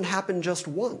it doesn't happen just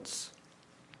once.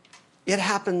 It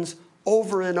happens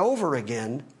over and over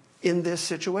again in this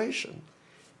situation.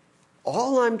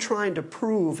 All I'm trying to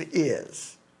prove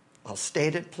is, I'll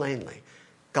state it plainly,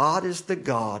 God is the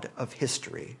God of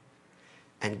history,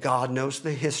 and God knows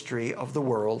the history of the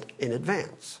world in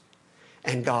advance.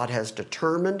 And God has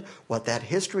determined what that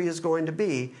history is going to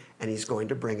be, and he's going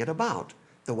to bring it about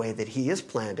the way that he has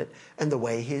planned it and the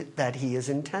way that he has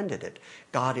intended it.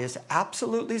 God is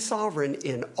absolutely sovereign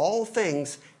in all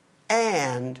things,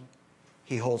 and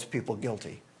he holds people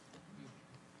guilty,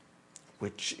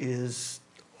 which is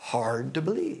hard to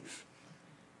believe.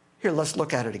 Here, let's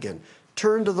look at it again.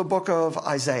 Turn to the book of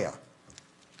Isaiah.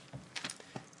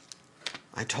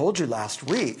 I told you last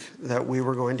week that we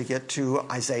were going to get to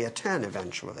Isaiah 10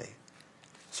 eventually.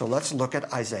 So let's look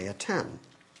at Isaiah 10.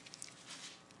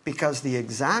 Because the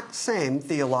exact same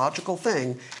theological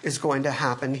thing is going to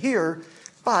happen here,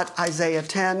 but Isaiah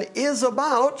 10 is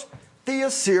about the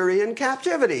Assyrian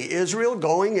captivity, Israel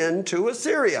going into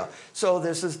Assyria. So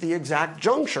this is the exact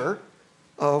juncture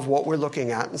of what we're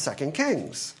looking at in 2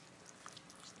 Kings.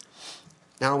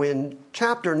 Now in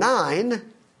chapter 9,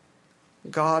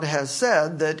 God has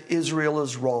said that Israel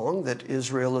is wrong, that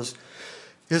Israel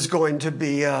is going to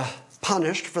be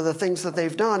punished for the things that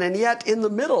they've done. And yet in the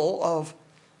middle of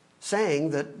saying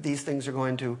that these things are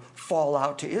going to fall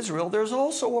out to Israel, there's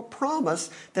also a promise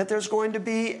that there's going to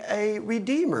be a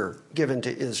redeemer given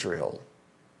to Israel.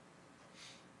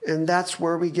 And that's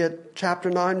where we get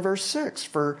chapter 9, verse 6.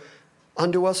 For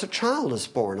unto us a child is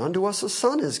born, unto us a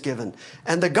son is given.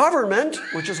 And the government,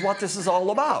 which is what this is all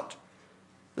about,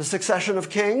 the succession of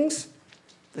kings,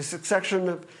 the succession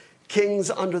of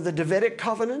kings under the Davidic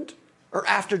covenant, or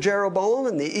after Jeroboam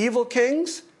and the evil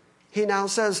kings, he now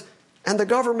says, and the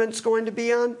government's going to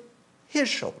be on his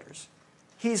shoulders.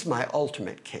 He's my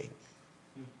ultimate king.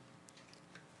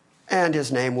 And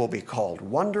his name will be called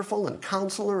Wonderful and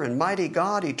Counselor and Mighty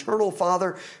God, Eternal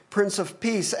Father, Prince of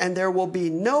Peace. And there will be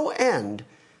no end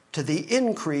to the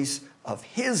increase of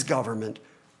his government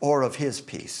or of his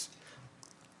peace.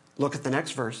 Look at the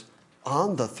next verse.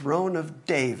 On the throne of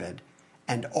David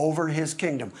and over his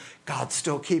kingdom. God's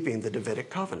still keeping the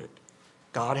Davidic covenant.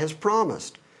 God has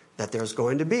promised that there's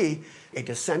going to be a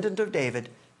descendant of David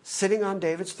sitting on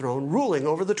David's throne, ruling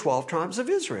over the 12 tribes of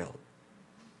Israel.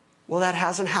 Well, that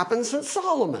hasn't happened since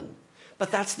Solomon,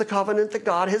 but that's the covenant that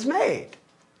God has made.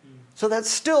 So that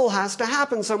still has to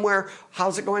happen somewhere.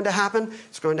 How's it going to happen?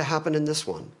 It's going to happen in this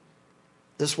one.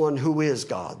 This one who is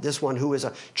God. This one who is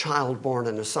a child born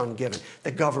and a son given.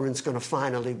 The government's going to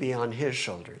finally be on his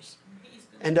shoulders.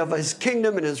 And of his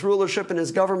kingdom and his rulership and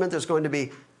his government, there's going to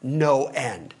be no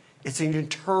end. It's an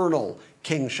eternal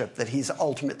kingship that he's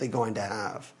ultimately going to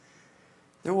have.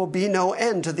 There will be no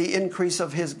end to the increase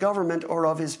of his government or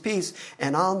of his peace,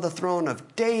 and on the throne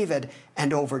of David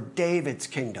and over David's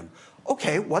kingdom.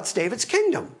 Okay, what's David's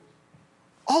kingdom?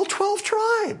 All 12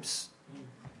 tribes.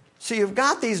 So you've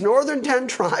got these northern 10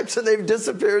 tribes and they've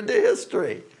disappeared to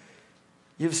history.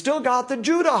 You've still got the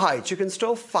Judahites. You can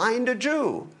still find a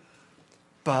Jew.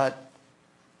 But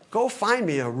go find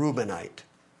me a Reubenite.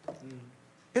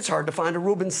 It's hard to find a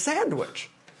Reuben sandwich.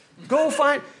 Go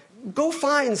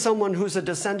find someone who's a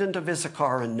descendant of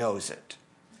Issachar and knows it.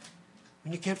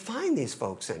 And you can't find these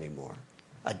folks anymore.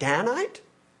 A Danite?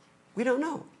 We don't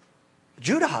know. A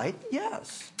Judahite?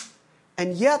 Yes.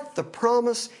 And yet the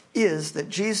promise is that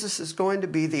Jesus is going to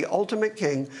be the ultimate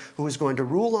king who is going to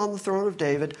rule on the throne of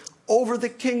David over the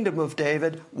kingdom of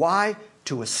David. Why?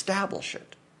 To establish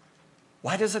it.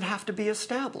 Why does it have to be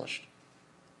established?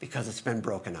 Because it's been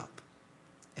broken up.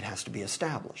 It has to be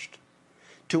established.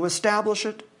 To establish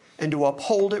it and to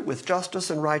uphold it with justice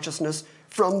and righteousness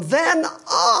from then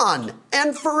on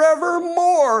and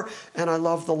forevermore. And I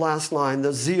love the last line,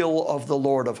 the zeal of the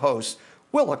Lord of hosts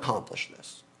will accomplish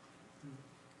this.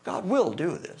 God will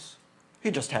do this. He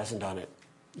just hasn't done it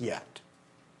yet.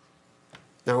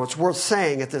 Now, it's worth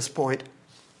saying at this point,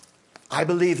 I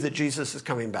believe that Jesus is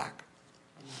coming back.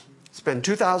 It's been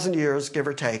 2,000 years, give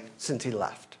or take, since he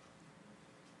left.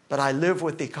 But I live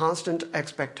with the constant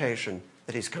expectation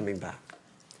that he's coming back.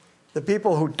 The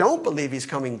people who don't believe he's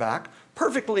coming back,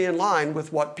 perfectly in line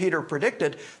with what Peter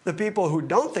predicted, the people who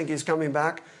don't think he's coming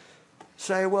back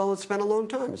say, well, it's been a long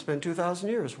time. It's been 2,000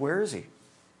 years. Where is he?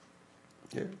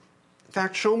 Yeah. In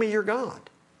fact, show me your God.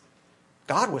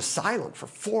 God was silent for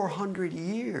 400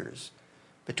 years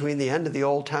between the end of the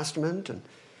Old Testament and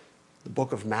the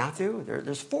book of Matthew.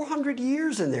 There's 400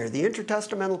 years in there, the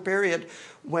intertestamental period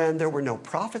when there were no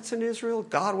prophets in Israel,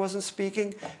 God wasn't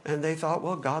speaking, and they thought,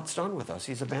 well, God's done with us.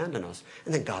 He's abandoned us.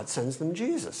 And then God sends them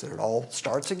Jesus, and it all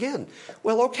starts again.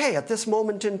 Well, okay, at this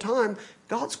moment in time,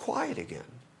 God's quiet again.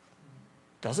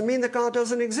 Doesn't mean that God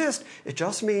doesn't exist. It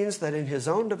just means that in his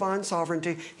own divine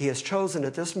sovereignty, he has chosen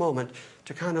at this moment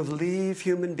to kind of leave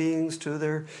human beings to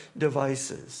their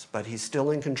devices. But he's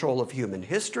still in control of human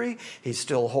history. He's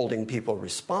still holding people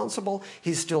responsible.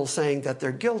 He's still saying that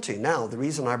they're guilty. Now, the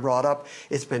reason I brought up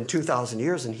it's been 2,000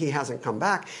 years and he hasn't come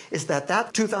back is that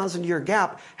 2,000-year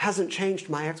gap hasn't changed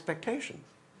my expectation.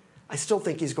 I still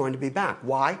think he's going to be back.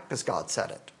 Why? Because God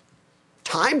said it.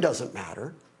 Time doesn't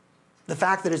matter. The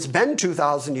fact that it's been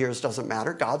 2,000 years doesn't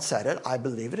matter. God said it. I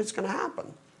believe it. It's going to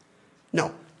happen.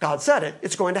 No, God said it.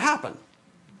 It's going to happen,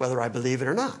 whether I believe it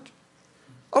or not.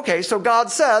 Okay, so God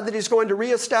said that he's going to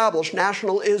reestablish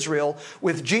national Israel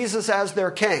with Jesus as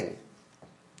their king.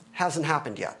 Hasn't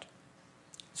happened yet.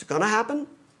 Is it going to happen?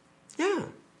 Yeah.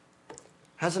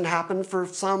 Hasn't happened for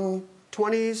some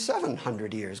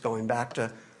 2,700 years, going back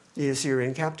to the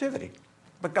Assyrian captivity.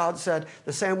 But God said,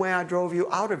 the same way I drove you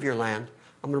out of your land,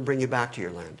 I'm going to bring you back to your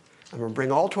land. I'm going to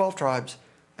bring all 12 tribes,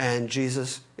 and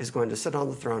Jesus is going to sit on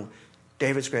the throne,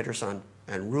 David's greater son,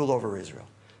 and rule over Israel.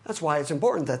 That's why it's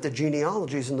important that the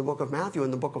genealogies in the book of Matthew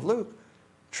and the book of Luke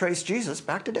trace Jesus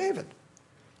back to David,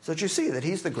 so that you see that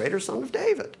he's the greater son of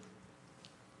David.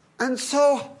 And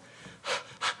so,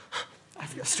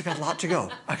 I've still got a lot to go.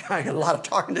 I got a lot of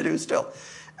talking to do still.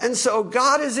 And so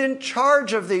God is in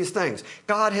charge of these things.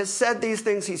 God has said these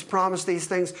things. He's promised these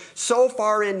things. So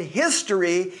far in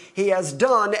history, he has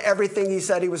done everything he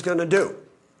said he was going to do.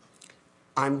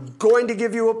 I'm going to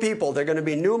give you a people. They're going to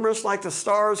be numerous like the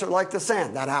stars or like the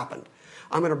sand. That happened.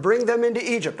 I'm going to bring them into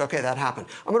Egypt. Okay, that happened.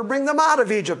 I'm going to bring them out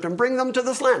of Egypt and bring them to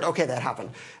this land. Okay, that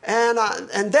happened. And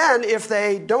then if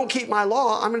they don't keep my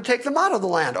law, I'm going to take them out of the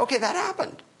land. Okay, that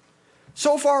happened.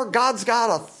 So far, God's got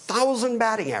 1,000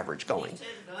 batting average going.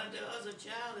 Unto us a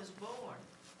child is born.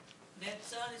 That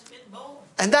son has been born.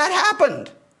 And that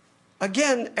happened.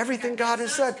 Again, everything God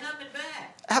has said. Coming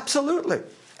back. Absolutely.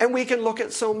 And we can look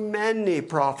at so many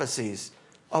prophecies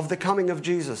of the coming of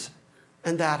Jesus.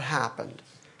 And that happened.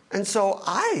 And so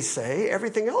I say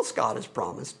everything else God has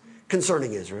promised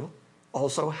concerning Israel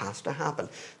also has to happen.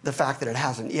 The fact that it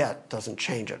hasn't yet doesn't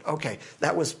change it. Okay,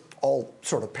 that was all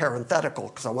sort of parenthetical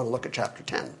because I want to look at chapter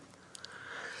 10.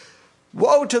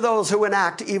 Woe to those who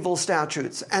enact evil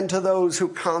statutes and to those who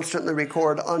constantly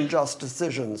record unjust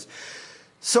decisions,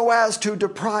 so as to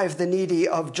deprive the needy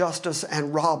of justice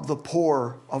and rob the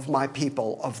poor of my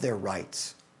people of their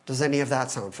rights. Does any of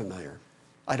that sound familiar?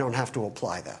 I don't have to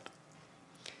apply that.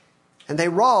 And they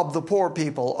rob the poor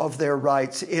people of their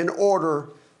rights in order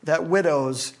that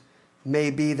widows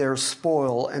may be their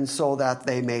spoil and so that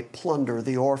they may plunder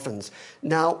the orphans.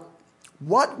 Now,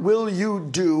 what will you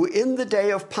do in the day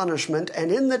of punishment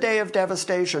and in the day of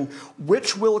devastation,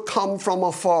 which will come from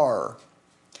afar?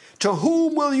 To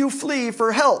whom will you flee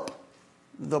for help?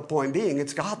 The point being,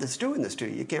 it's God that's doing this to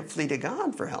you. You can't flee to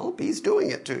God for help. He's doing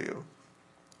it to you.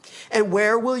 And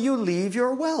where will you leave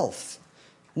your wealth?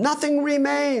 Nothing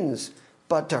remains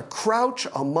but to crouch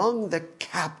among the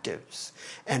captives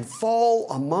and fall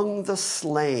among the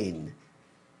slain.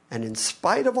 And in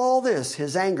spite of all this,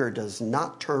 his anger does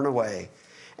not turn away,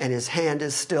 and his hand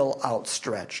is still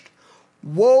outstretched.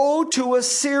 Woe to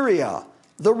Assyria,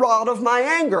 the rod of my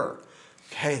anger.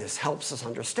 Okay, this helps us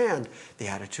understand the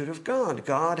attitude of God.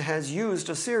 God has used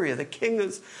Assyria, the king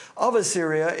of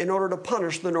Assyria, in order to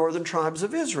punish the northern tribes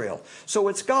of Israel. So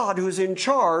it's God who's in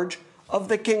charge of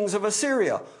the kings of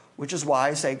Assyria, which is why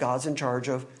I say God's in charge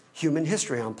of human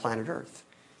history on planet Earth.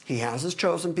 He has his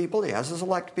chosen people, he has his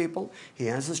elect people, he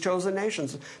has his chosen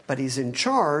nations, but he's in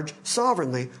charge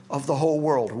sovereignly of the whole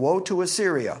world. Woe to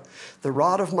Assyria, the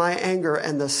rod of my anger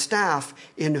and the staff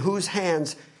in whose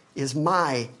hands is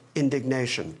my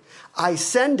indignation. I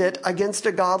send it against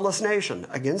a godless nation,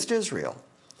 against Israel,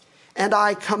 and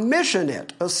I commission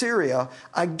it, Assyria,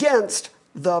 against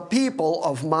the people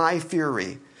of my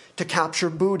fury, to capture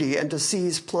booty and to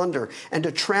seize plunder and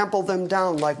to trample them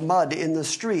down like mud in the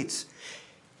streets.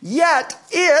 Yet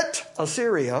it,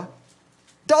 Assyria,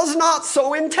 does not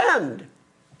so intend.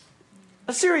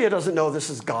 Assyria doesn't know this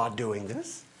is God doing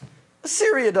this.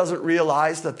 Assyria doesn't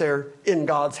realize that they're in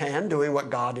God's hand doing what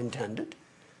God intended.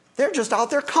 They're just out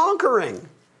there conquering.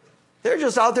 They're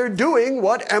just out there doing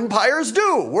what empires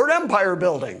do. We're empire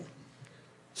building.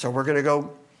 So we're going to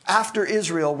go after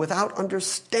Israel without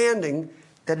understanding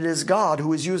that it is God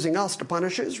who is using us to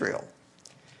punish Israel.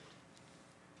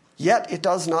 Yet it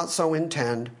does not so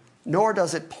intend, nor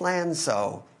does it plan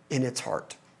so in its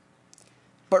heart.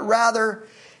 But rather,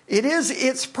 it is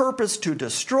its purpose to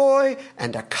destroy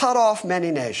and to cut off many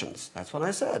nations. That's what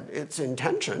I said. Its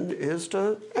intention is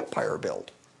to empire build.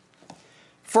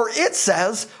 For it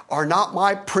says, are not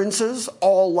my princes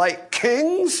all like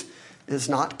kings? Is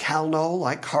not Calno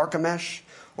like Carchemish,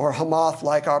 or Hamath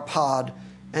like Arpad?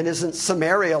 And isn't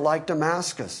Samaria like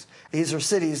Damascus? These are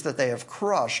cities that they have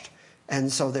crushed. And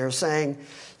so they're saying,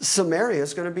 Samaria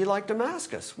is going to be like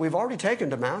Damascus. We've already taken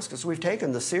Damascus. We've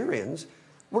taken the Syrians.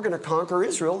 We're going to conquer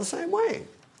Israel the same way.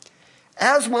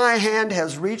 As my hand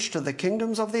has reached to the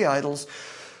kingdoms of the idols,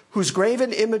 whose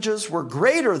graven images were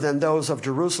greater than those of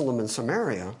Jerusalem and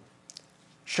Samaria,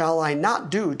 shall I not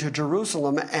do to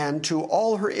Jerusalem and to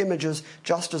all her images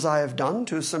just as I have done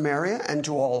to Samaria and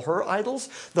to all her idols?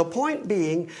 The point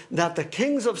being that the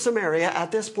kings of Samaria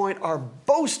at this point are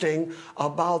boasting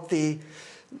about the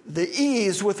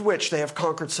ease with which they have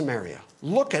conquered Samaria.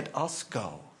 Look at us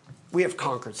go. We have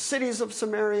conquered cities of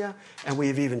Samaria, and we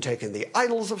have even taken the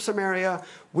idols of Samaria.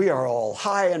 We are all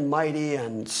high and mighty,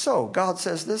 and so God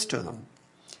says this to them.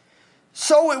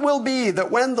 So it will be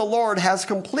that when the Lord has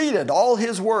completed all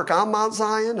his work on Mount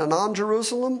Zion and on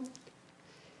Jerusalem,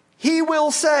 he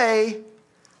will say,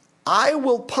 I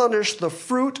will punish the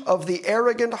fruit of the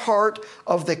arrogant heart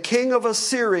of the king of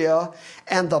Assyria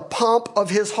and the pomp of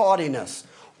his haughtiness.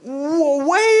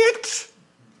 Wait!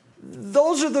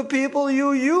 Those are the people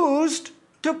you used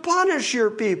to punish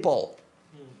your people.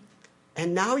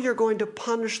 And now you're going to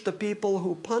punish the people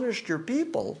who punished your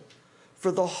people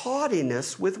for the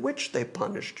haughtiness with which they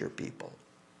punished your people.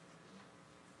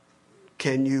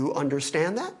 Can you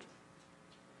understand that?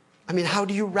 I mean, how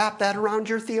do you wrap that around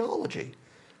your theology?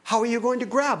 How are you going to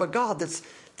grab a God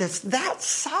that's that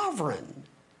sovereign,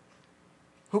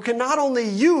 who can not only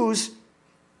use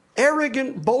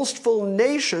arrogant, boastful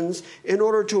nations in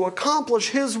order to accomplish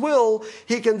his will,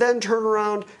 he can then turn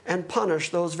around and punish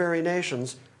those very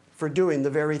nations for doing the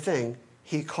very thing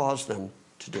he caused them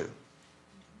to do.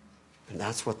 And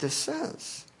that's what this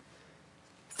says.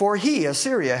 For he,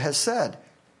 Assyria, has said,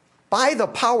 by the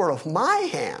power of my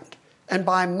hand and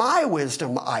by my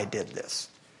wisdom I did this.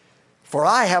 For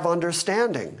I have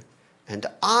understanding, and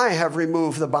I have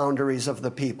removed the boundaries of the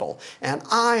people, and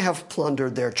I have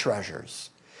plundered their treasures.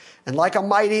 And like a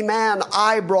mighty man,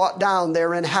 I brought down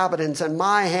their inhabitants, and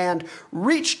my hand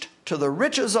reached to the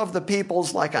riches of the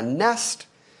peoples like a nest.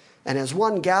 And as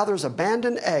one gathers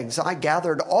abandoned eggs, I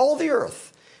gathered all the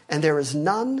earth, and there is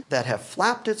none that have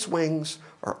flapped its wings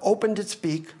or opened its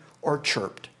beak or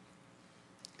chirped.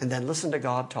 And then listen to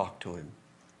God talk to him.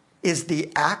 Is the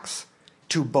axe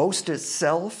to boast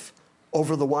itself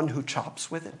over the one who chops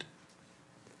with it?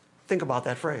 Think about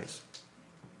that phrase.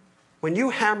 When you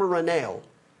hammer a nail,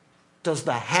 does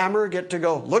the hammer get to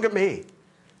go, look at me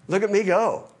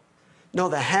go? No,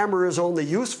 the hammer is only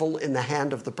useful in the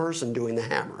hand of the person doing the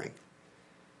hammering.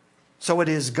 So it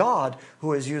is God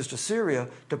who has used Assyria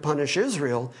to punish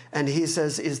Israel, and he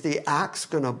says, is the axe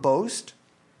going to boast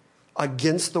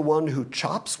against the one who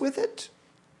chops with it?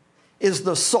 Is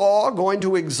the saw going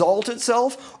to exalt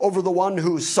itself over the one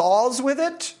who saws with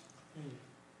it?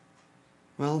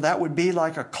 Well, that would be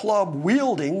like a club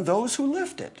wielding those who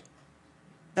lift it.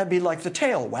 That'd be like the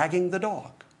tail wagging the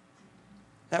dog.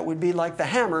 That would be like the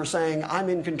hammer saying, I'm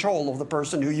in control of the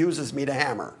person who uses me to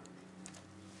hammer.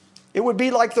 It would be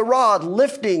like the rod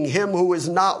lifting him who is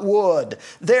not wood.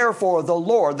 Therefore, the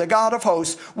Lord, the God of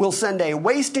hosts, will send a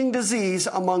wasting disease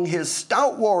among his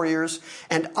stout warriors,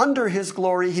 and under his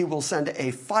glory he will send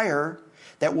a fire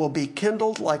that will be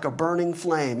kindled like a burning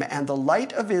flame, and the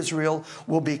light of Israel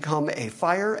will become a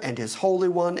fire, and his Holy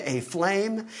One a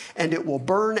flame, and it will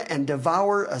burn and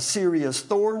devour Assyria's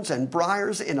thorns and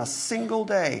briars in a single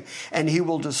day, and he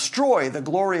will destroy the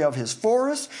glory of his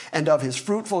forest and of his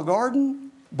fruitful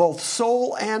garden, both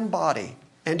soul and body.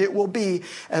 And it will be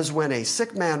as when a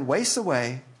sick man wastes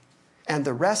away, and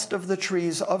the rest of the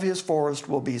trees of his forest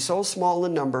will be so small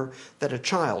in number that a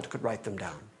child could write them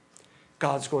down.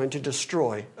 God's going to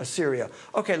destroy Assyria.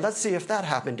 Okay, let's see if that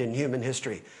happened in human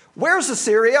history. Where's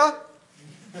Assyria?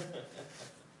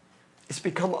 It's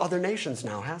become other nations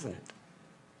now, hasn't it?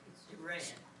 It's Iran.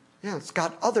 Yeah, it's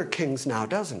got other kings now,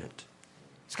 doesn't it?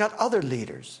 It's got other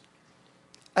leaders.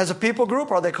 As a people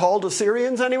group, are they called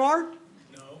Assyrians anymore?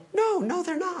 No,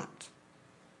 they're not.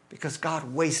 Because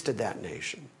God wasted that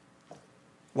nation.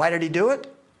 Why did he do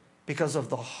it? Because of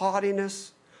the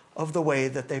haughtiness of the way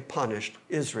that they punished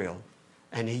Israel.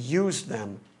 And he used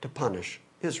them to punish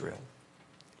Israel.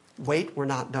 Wait, we're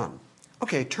not done.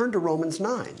 Okay, turn to Romans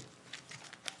 9.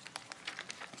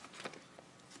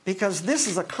 Because this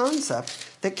is a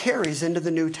concept that carries into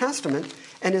the New Testament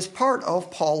and is part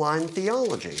of Pauline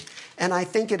theology. And I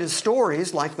think it is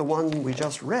stories like the one we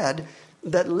just read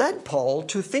that led Paul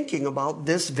to thinking about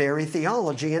this very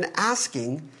theology and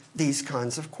asking these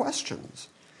kinds of questions.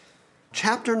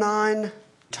 Chapter 9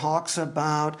 talks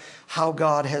about how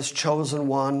God has chosen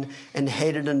one and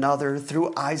hated another.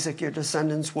 Through Isaac your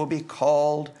descendants will be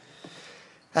called.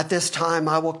 At this time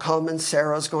I will come and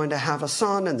Sarah's going to have a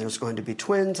son and there's going to be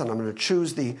twins and I'm going to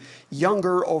choose the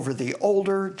younger over the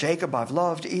older. Jacob I've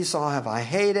loved, Esau have I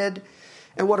hated.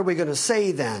 And what are we going to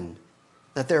say then?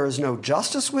 That there is no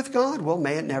justice with God? Well,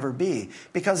 may it never be.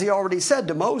 Because he already said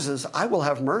to Moses, I will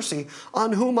have mercy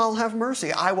on whom I'll have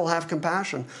mercy. I will have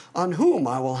compassion on whom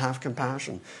I will have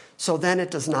compassion. So then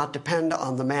it does not depend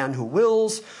on the man who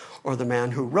wills or the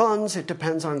man who runs. It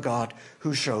depends on God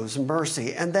who shows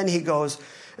mercy. And then he goes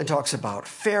and talks about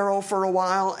Pharaoh for a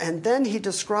while. And then he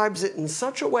describes it in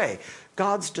such a way.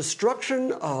 God's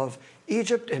destruction of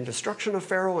Egypt and destruction of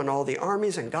Pharaoh and all the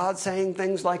armies, and God saying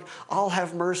things like, I'll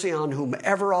have mercy on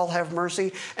whomever I'll have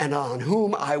mercy, and on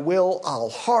whom I will, I'll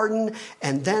harden.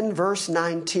 And then verse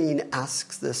 19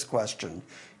 asks this question.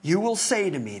 You will say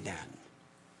to me then,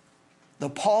 the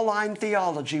Pauline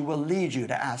theology will lead you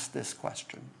to ask this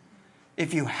question.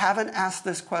 If you haven't asked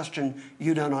this question,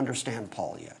 you don't understand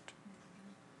Paul yet.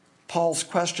 Paul's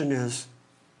question is,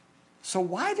 so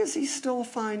why does he still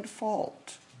find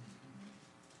fault?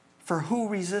 For who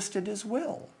resisted his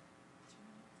will?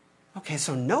 Okay,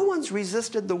 so no one's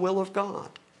resisted the will of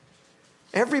God.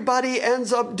 Everybody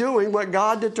ends up doing what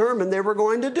God determined they were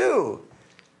going to do.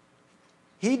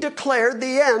 He declared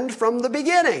the end from the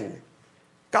beginning.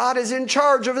 God is in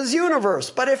charge of his universe.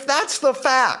 But if that's the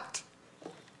fact,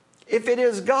 if it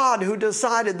is God who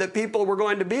decided that people were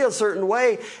going to be a certain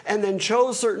way and then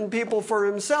chose certain people for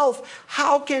himself,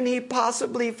 how can he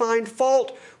possibly find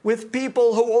fault with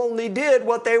people who only did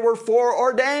what they were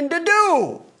foreordained to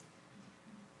do?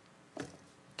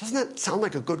 Doesn't that sound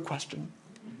like a good question?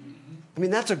 I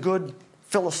mean, that's a good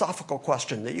philosophical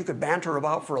question that you could banter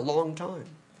about for a long time.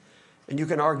 And you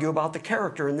can argue about the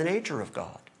character and the nature of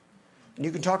God. And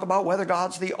you can talk about whether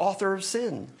God's the author of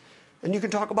sin. And you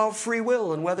can talk about free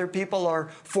will and whether people are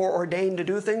foreordained to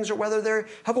do things or whether they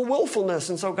have a willfulness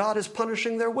and so God is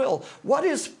punishing their will. What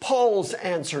is Paul's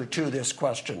answer to this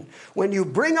question? When you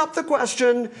bring up the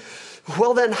question,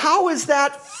 well then how is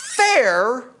that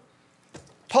fair?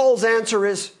 Paul's answer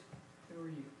is, who are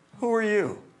you? Who are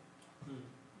you?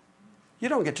 You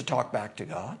don't get to talk back to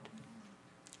God.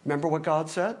 Remember what God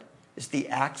said? Is the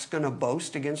axe going to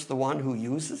boast against the one who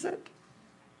uses it?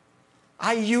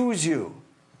 I use you.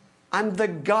 I'm the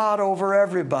God over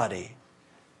everybody.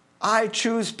 I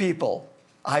choose people.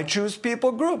 I choose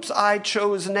people groups. I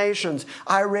chose nations.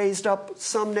 I raised up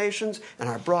some nations and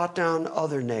I brought down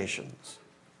other nations.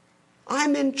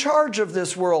 I'm in charge of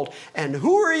this world. And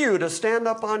who are you to stand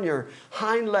up on your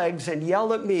hind legs and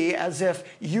yell at me as if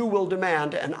you will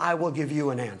demand and I will give you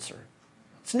an answer?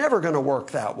 It's never going to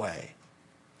work that way.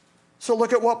 So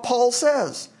look at what Paul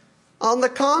says. On the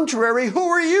contrary, who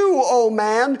are you, O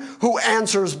man, who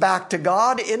answers back to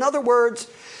God? In other words,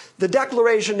 the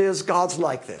declaration is God's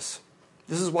like this.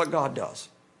 This is what God does.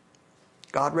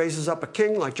 God raises up a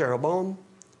king like Jeroboam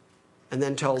and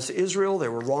then tells Israel they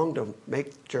were wrong to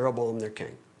make Jeroboam their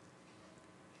king.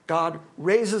 God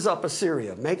raises up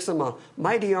Assyria, makes them a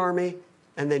mighty army,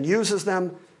 and then uses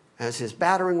them as his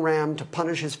battering ram to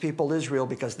punish his people Israel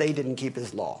because they didn't keep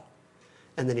his law.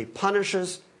 And then he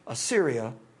punishes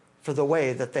Assyria for the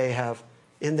way that they have,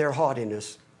 in their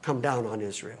haughtiness, come down on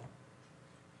Israel.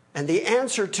 And the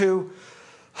answer to,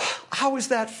 how is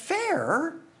that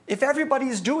fair? If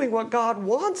everybody's doing what God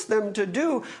wants them to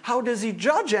do, how does he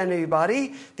judge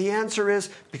anybody? The answer is,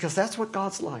 because that's what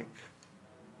God's like.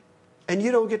 And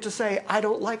you don't get to say, I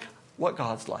don't like what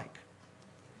God's like.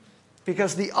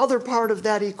 Because the other part of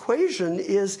that equation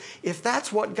is, if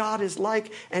that's what God is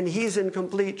like and he's in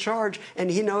complete charge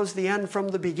and he knows the end from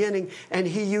the beginning and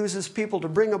he uses people to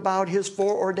bring about his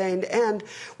foreordained end,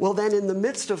 well then in the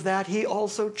midst of that he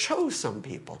also chose some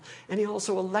people and he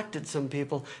also elected some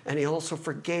people and he also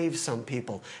forgave some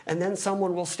people. And then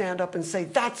someone will stand up and say,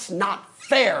 that's not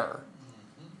fair.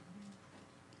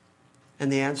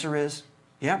 And the answer is,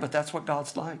 yeah, but that's what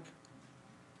God's like.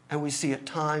 And we see it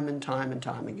time and time and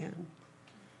time again.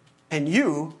 And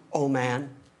you, oh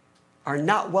man, are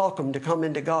not welcome to come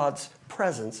into God's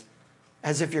presence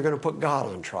as if you're going to put God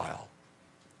on trial.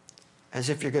 As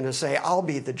if you're going to say, I'll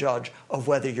be the judge of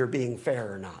whether you're being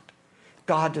fair or not.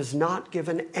 God does not give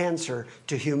an answer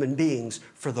to human beings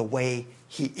for the way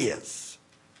he is.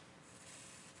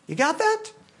 You got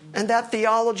that? And that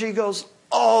theology goes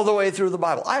all the way through the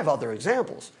Bible. I have other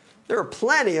examples. There are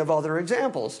plenty of other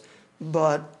examples.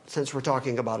 But since we're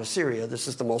talking about Assyria, this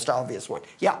is the most obvious one.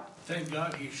 Yeah? Thank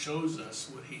God he shows us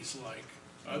what he's like.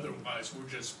 Otherwise, we're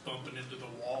just bumping into the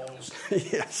walls.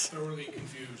 Yes. Thoroughly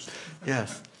confused.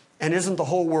 Yes. And isn't the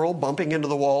whole world bumping into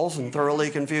the walls and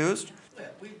thoroughly confused?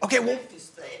 Okay, well,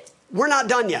 we're not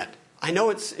done yet. I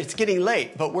know it's getting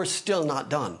late, but we're still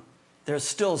not done. There's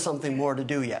still something more to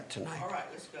do yet tonight. All right,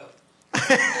 let's go.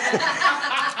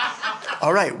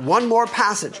 All right, one more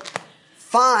passage.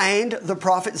 Find the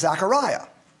prophet Zechariah.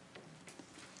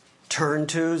 Turn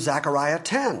to Zechariah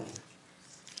 10.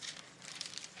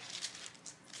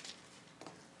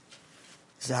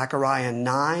 Zechariah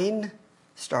 9,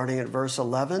 starting at verse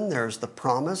 11, there's the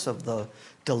promise of the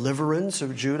deliverance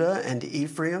of Judah and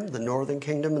Ephraim, the northern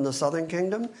kingdom and the southern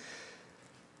kingdom.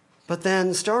 But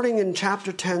then starting in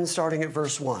chapter 10, starting at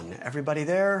verse 1. Everybody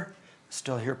there?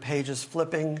 Still hear pages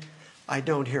flipping. I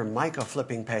don't hear Micah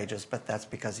flipping pages, but that's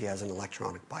because he has an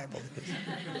electronic Bible.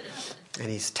 And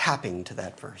he's tapping to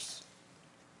that verse.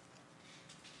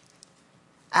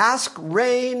 Ask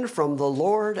rain from the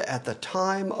Lord at the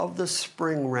time of the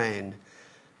spring rain,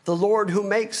 the Lord who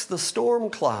makes the storm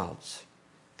clouds,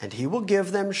 and he will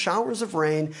give them showers of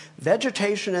rain,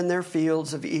 vegetation in their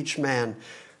fields of each man.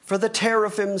 For the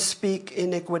teraphim speak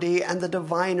iniquity, and the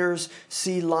diviners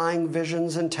see lying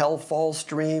visions and tell false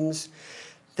dreams.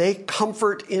 They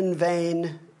comfort in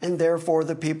vain, and therefore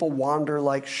the people wander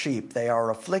like sheep. They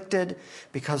are afflicted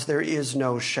because there is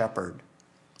no shepherd.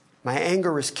 My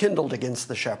anger is kindled against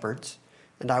the shepherds,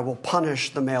 and I will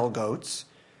punish the male goats.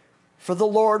 For the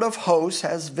Lord of hosts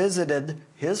has visited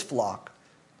his flock.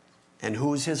 And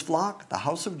who's his flock? The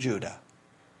house of Judah.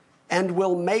 And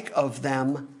will make of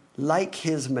them like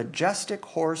his majestic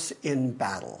horse in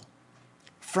battle.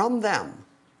 From them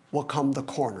will come the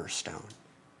cornerstone.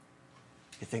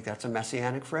 You think that's a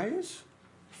messianic phrase?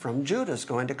 From Judah is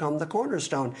going to come the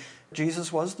cornerstone.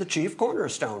 Jesus was the chief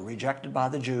cornerstone, rejected by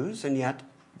the Jews, and yet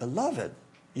beloved,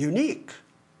 unique.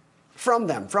 From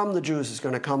them, from the Jews is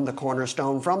going to come the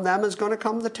cornerstone. From them is going to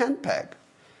come the tent peg.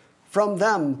 From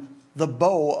them, the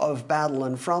bow of battle.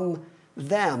 And from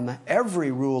them,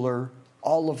 every ruler,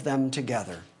 all of them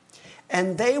together.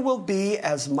 And they will be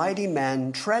as mighty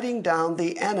men treading down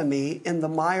the enemy in the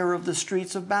mire of the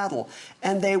streets of battle.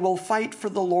 And they will fight, for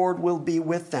the Lord will be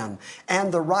with them.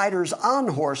 And the riders on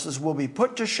horses will be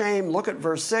put to shame. Look at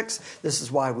verse 6. This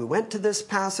is why we went to this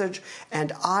passage.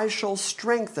 And I shall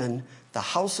strengthen the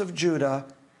house of Judah,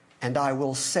 and I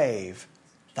will save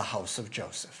the house of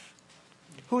Joseph.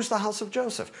 Who's the house of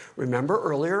Joseph? Remember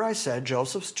earlier I said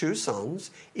Joseph's two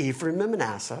sons, Ephraim and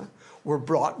Manasseh, were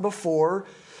brought before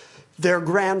their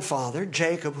grandfather,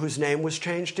 Jacob, whose name was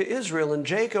changed to Israel. And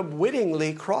Jacob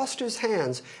wittingly crossed his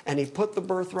hands and he put the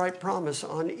birthright promise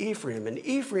on Ephraim. And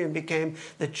Ephraim became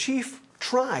the chief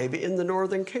tribe in the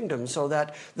northern kingdom, so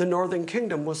that the northern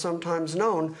kingdom was sometimes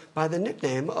known by the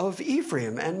nickname of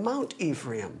Ephraim and Mount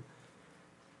Ephraim.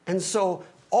 And so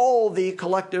all the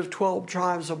collective 12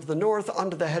 tribes of the north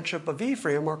under the headship of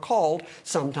Ephraim are called,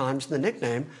 sometimes the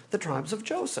nickname, the tribes of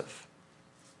Joseph.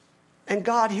 And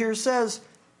God here says,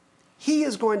 he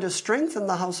is going to strengthen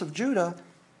the house of Judah,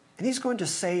 and he's going to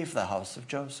save the house of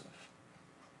Joseph.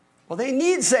 Well, they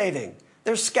need saving.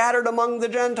 They're scattered among the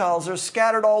Gentiles. They're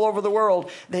scattered all over the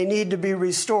world. They need to be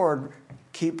restored.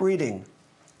 Keep reading.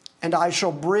 And I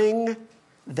shall bring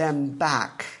them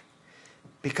back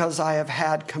because I have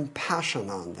had compassion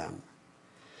on them.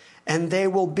 And they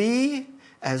will be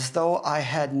as though I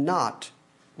had not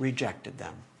rejected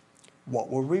them. What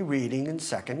were we reading in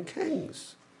 2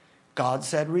 Kings? God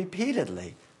said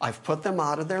repeatedly, I've put them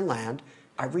out of their land.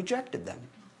 I've rejected them.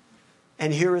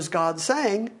 And here is God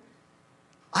saying,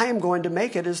 I am going to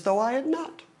make it as though I had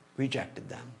not rejected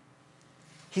them.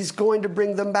 He's going to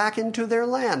bring them back into their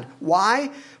land.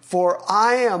 Why? For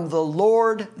I am the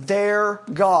Lord their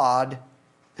God,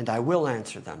 and I will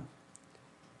answer them.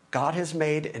 God has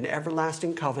made an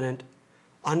everlasting covenant,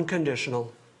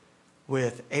 unconditional,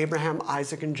 with Abraham,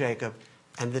 Isaac, and Jacob,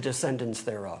 and the descendants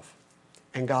thereof.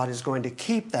 And God is going to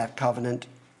keep that covenant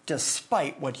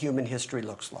despite what human history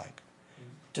looks like.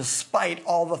 Despite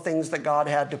all the things that God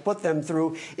had to put them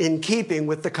through in keeping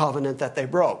with the covenant that they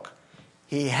broke.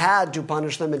 He had to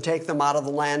punish them and take them out of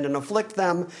the land and afflict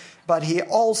them, but he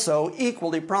also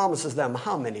equally promises them.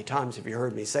 How many times have you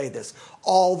heard me say this?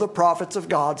 All the prophets of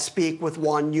God speak with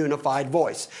one unified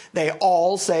voice. They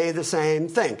all say the same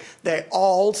thing. They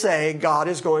all say God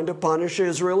is going to punish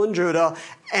Israel and Judah,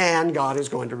 and God is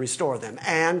going to restore them.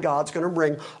 And God's going to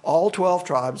bring all 12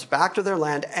 tribes back to their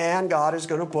land, and God is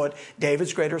going to put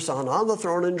David's greater son on the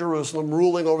throne in Jerusalem,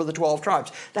 ruling over the 12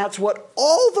 tribes. That's what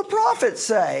all the prophets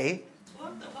say.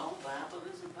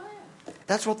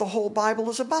 That's what the whole Bible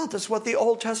is about. That's what the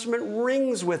Old Testament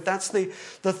rings with. That's the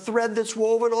thread that's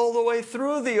woven all the way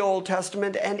through the Old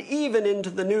Testament and even into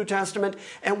the New Testament.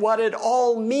 And what it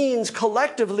all means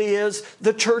collectively is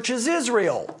the church is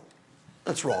Israel.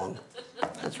 That's wrong.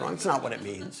 That's wrong. It's not what it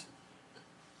means.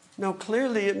 No,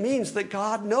 clearly it means that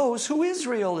God knows who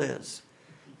Israel is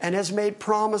and has made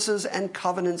promises and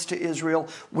covenants to Israel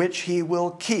which he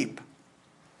will keep.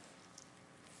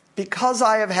 Because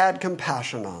I have had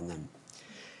compassion on them.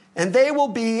 And they will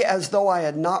be as though I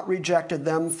had not rejected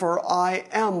them, for I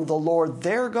am the Lord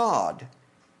their God,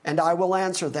 and I will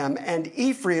answer them, and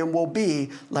Ephraim will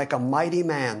be like a mighty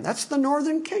man. That's the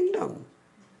northern kingdom.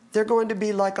 They're going to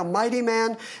be like a mighty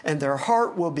man, and their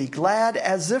heart will be glad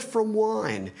as if from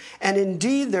wine. And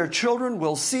indeed their children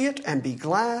will see it and be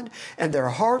glad, and their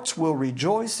hearts will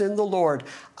rejoice in the Lord.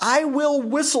 I will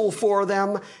whistle for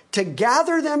them to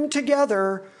gather them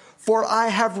together, for I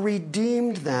have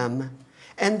redeemed them.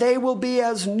 And they will be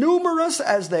as numerous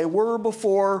as they were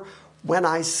before when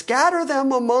I scatter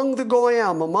them among the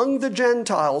Goyim, among the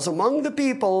Gentiles, among the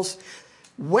peoples.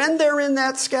 When they're in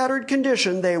that scattered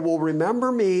condition, they will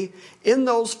remember me in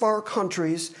those far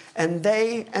countries, and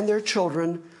they and their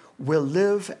children will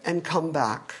live and come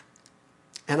back.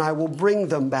 And I will bring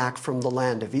them back from the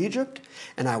land of Egypt,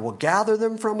 and I will gather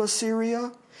them from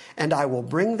Assyria, and I will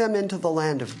bring them into the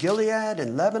land of Gilead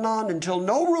and Lebanon until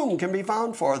no room can be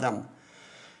found for them.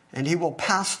 And he will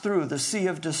pass through the sea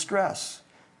of distress,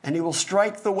 and he will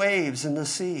strike the waves in the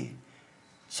sea,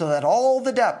 so that all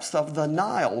the depths of the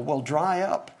Nile will dry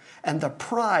up, and the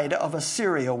pride of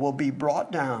Assyria will be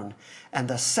brought down, and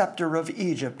the scepter of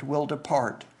Egypt will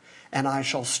depart. And I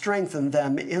shall strengthen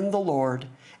them in the Lord,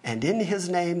 and in his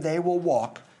name they will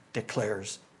walk,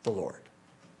 declares the Lord.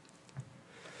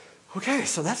 Okay,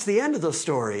 so that's the end of the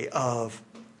story of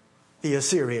the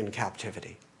Assyrian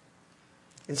captivity.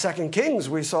 In 2 Kings,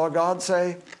 we saw God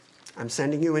say, I'm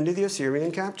sending you into the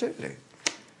Assyrian captivity.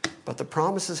 But the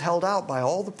promise is held out by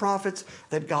all the prophets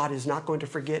that God is not going to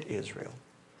forget Israel.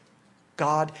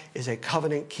 God is a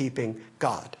covenant-keeping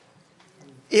God.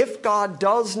 If God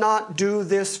does not do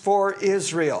this for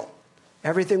Israel,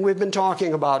 everything we've been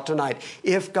talking about tonight,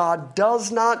 if God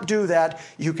does not do that,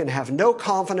 you can have no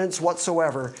confidence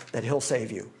whatsoever that he'll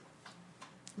save you.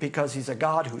 Because he's a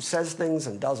God who says things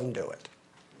and doesn't do it.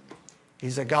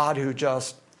 He's a God who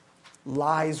just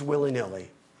lies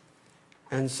willy-nilly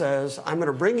and says, I'm going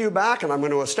to bring you back and I'm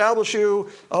going to establish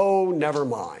you. Oh, never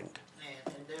mind.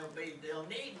 And they'll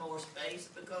need more space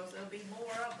because there'll be more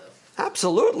of them.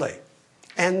 Absolutely.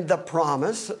 And the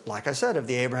promise, like I said, of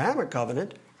the Abrahamic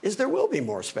covenant is there will be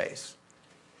more space.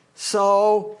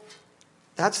 So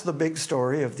that's the big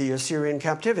story of the Assyrian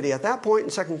captivity. At that point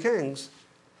in 2 Kings,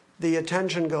 the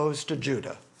attention goes to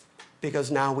Judah.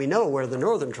 Because now we know where the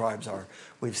northern tribes are.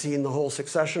 We've seen the whole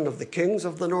succession of the kings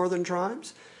of the northern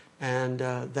tribes, and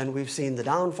then we've seen the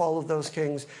downfall of those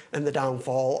kings and the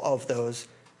downfall of those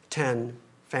 10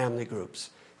 family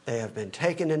groups. They have been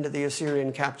taken into the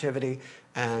Assyrian captivity,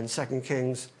 and 2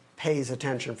 Kings pays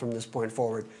attention from this point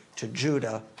forward to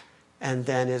Judah, and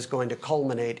then is going to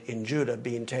culminate in Judah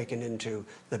being taken into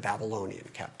the Babylonian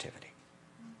captivity.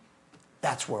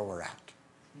 That's where we're at.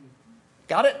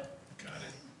 Got it? Got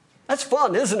it. That's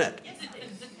fun, isn't it?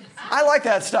 I like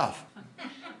that stuff.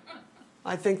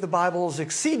 I think the Bible is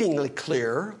exceedingly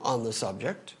clear on the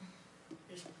subject.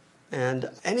 And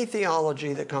any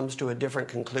theology that comes to a different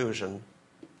conclusion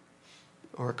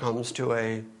or comes to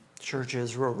a church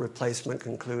Israel replacement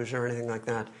conclusion or anything like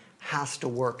that has to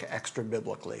work extra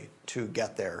biblically to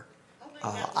get there.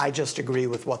 I just agree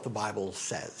with what the Bible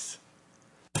says.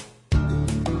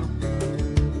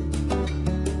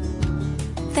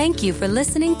 Thank you for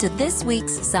listening to this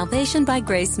week's Salvation by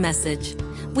Grace message.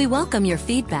 We welcome your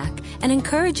feedback and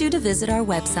encourage you to visit our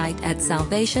website at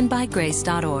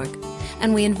salvationbygrace.org.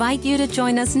 And we invite you to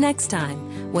join us next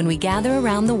time when we gather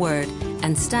around the Word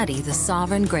and study the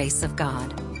sovereign grace of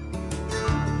God.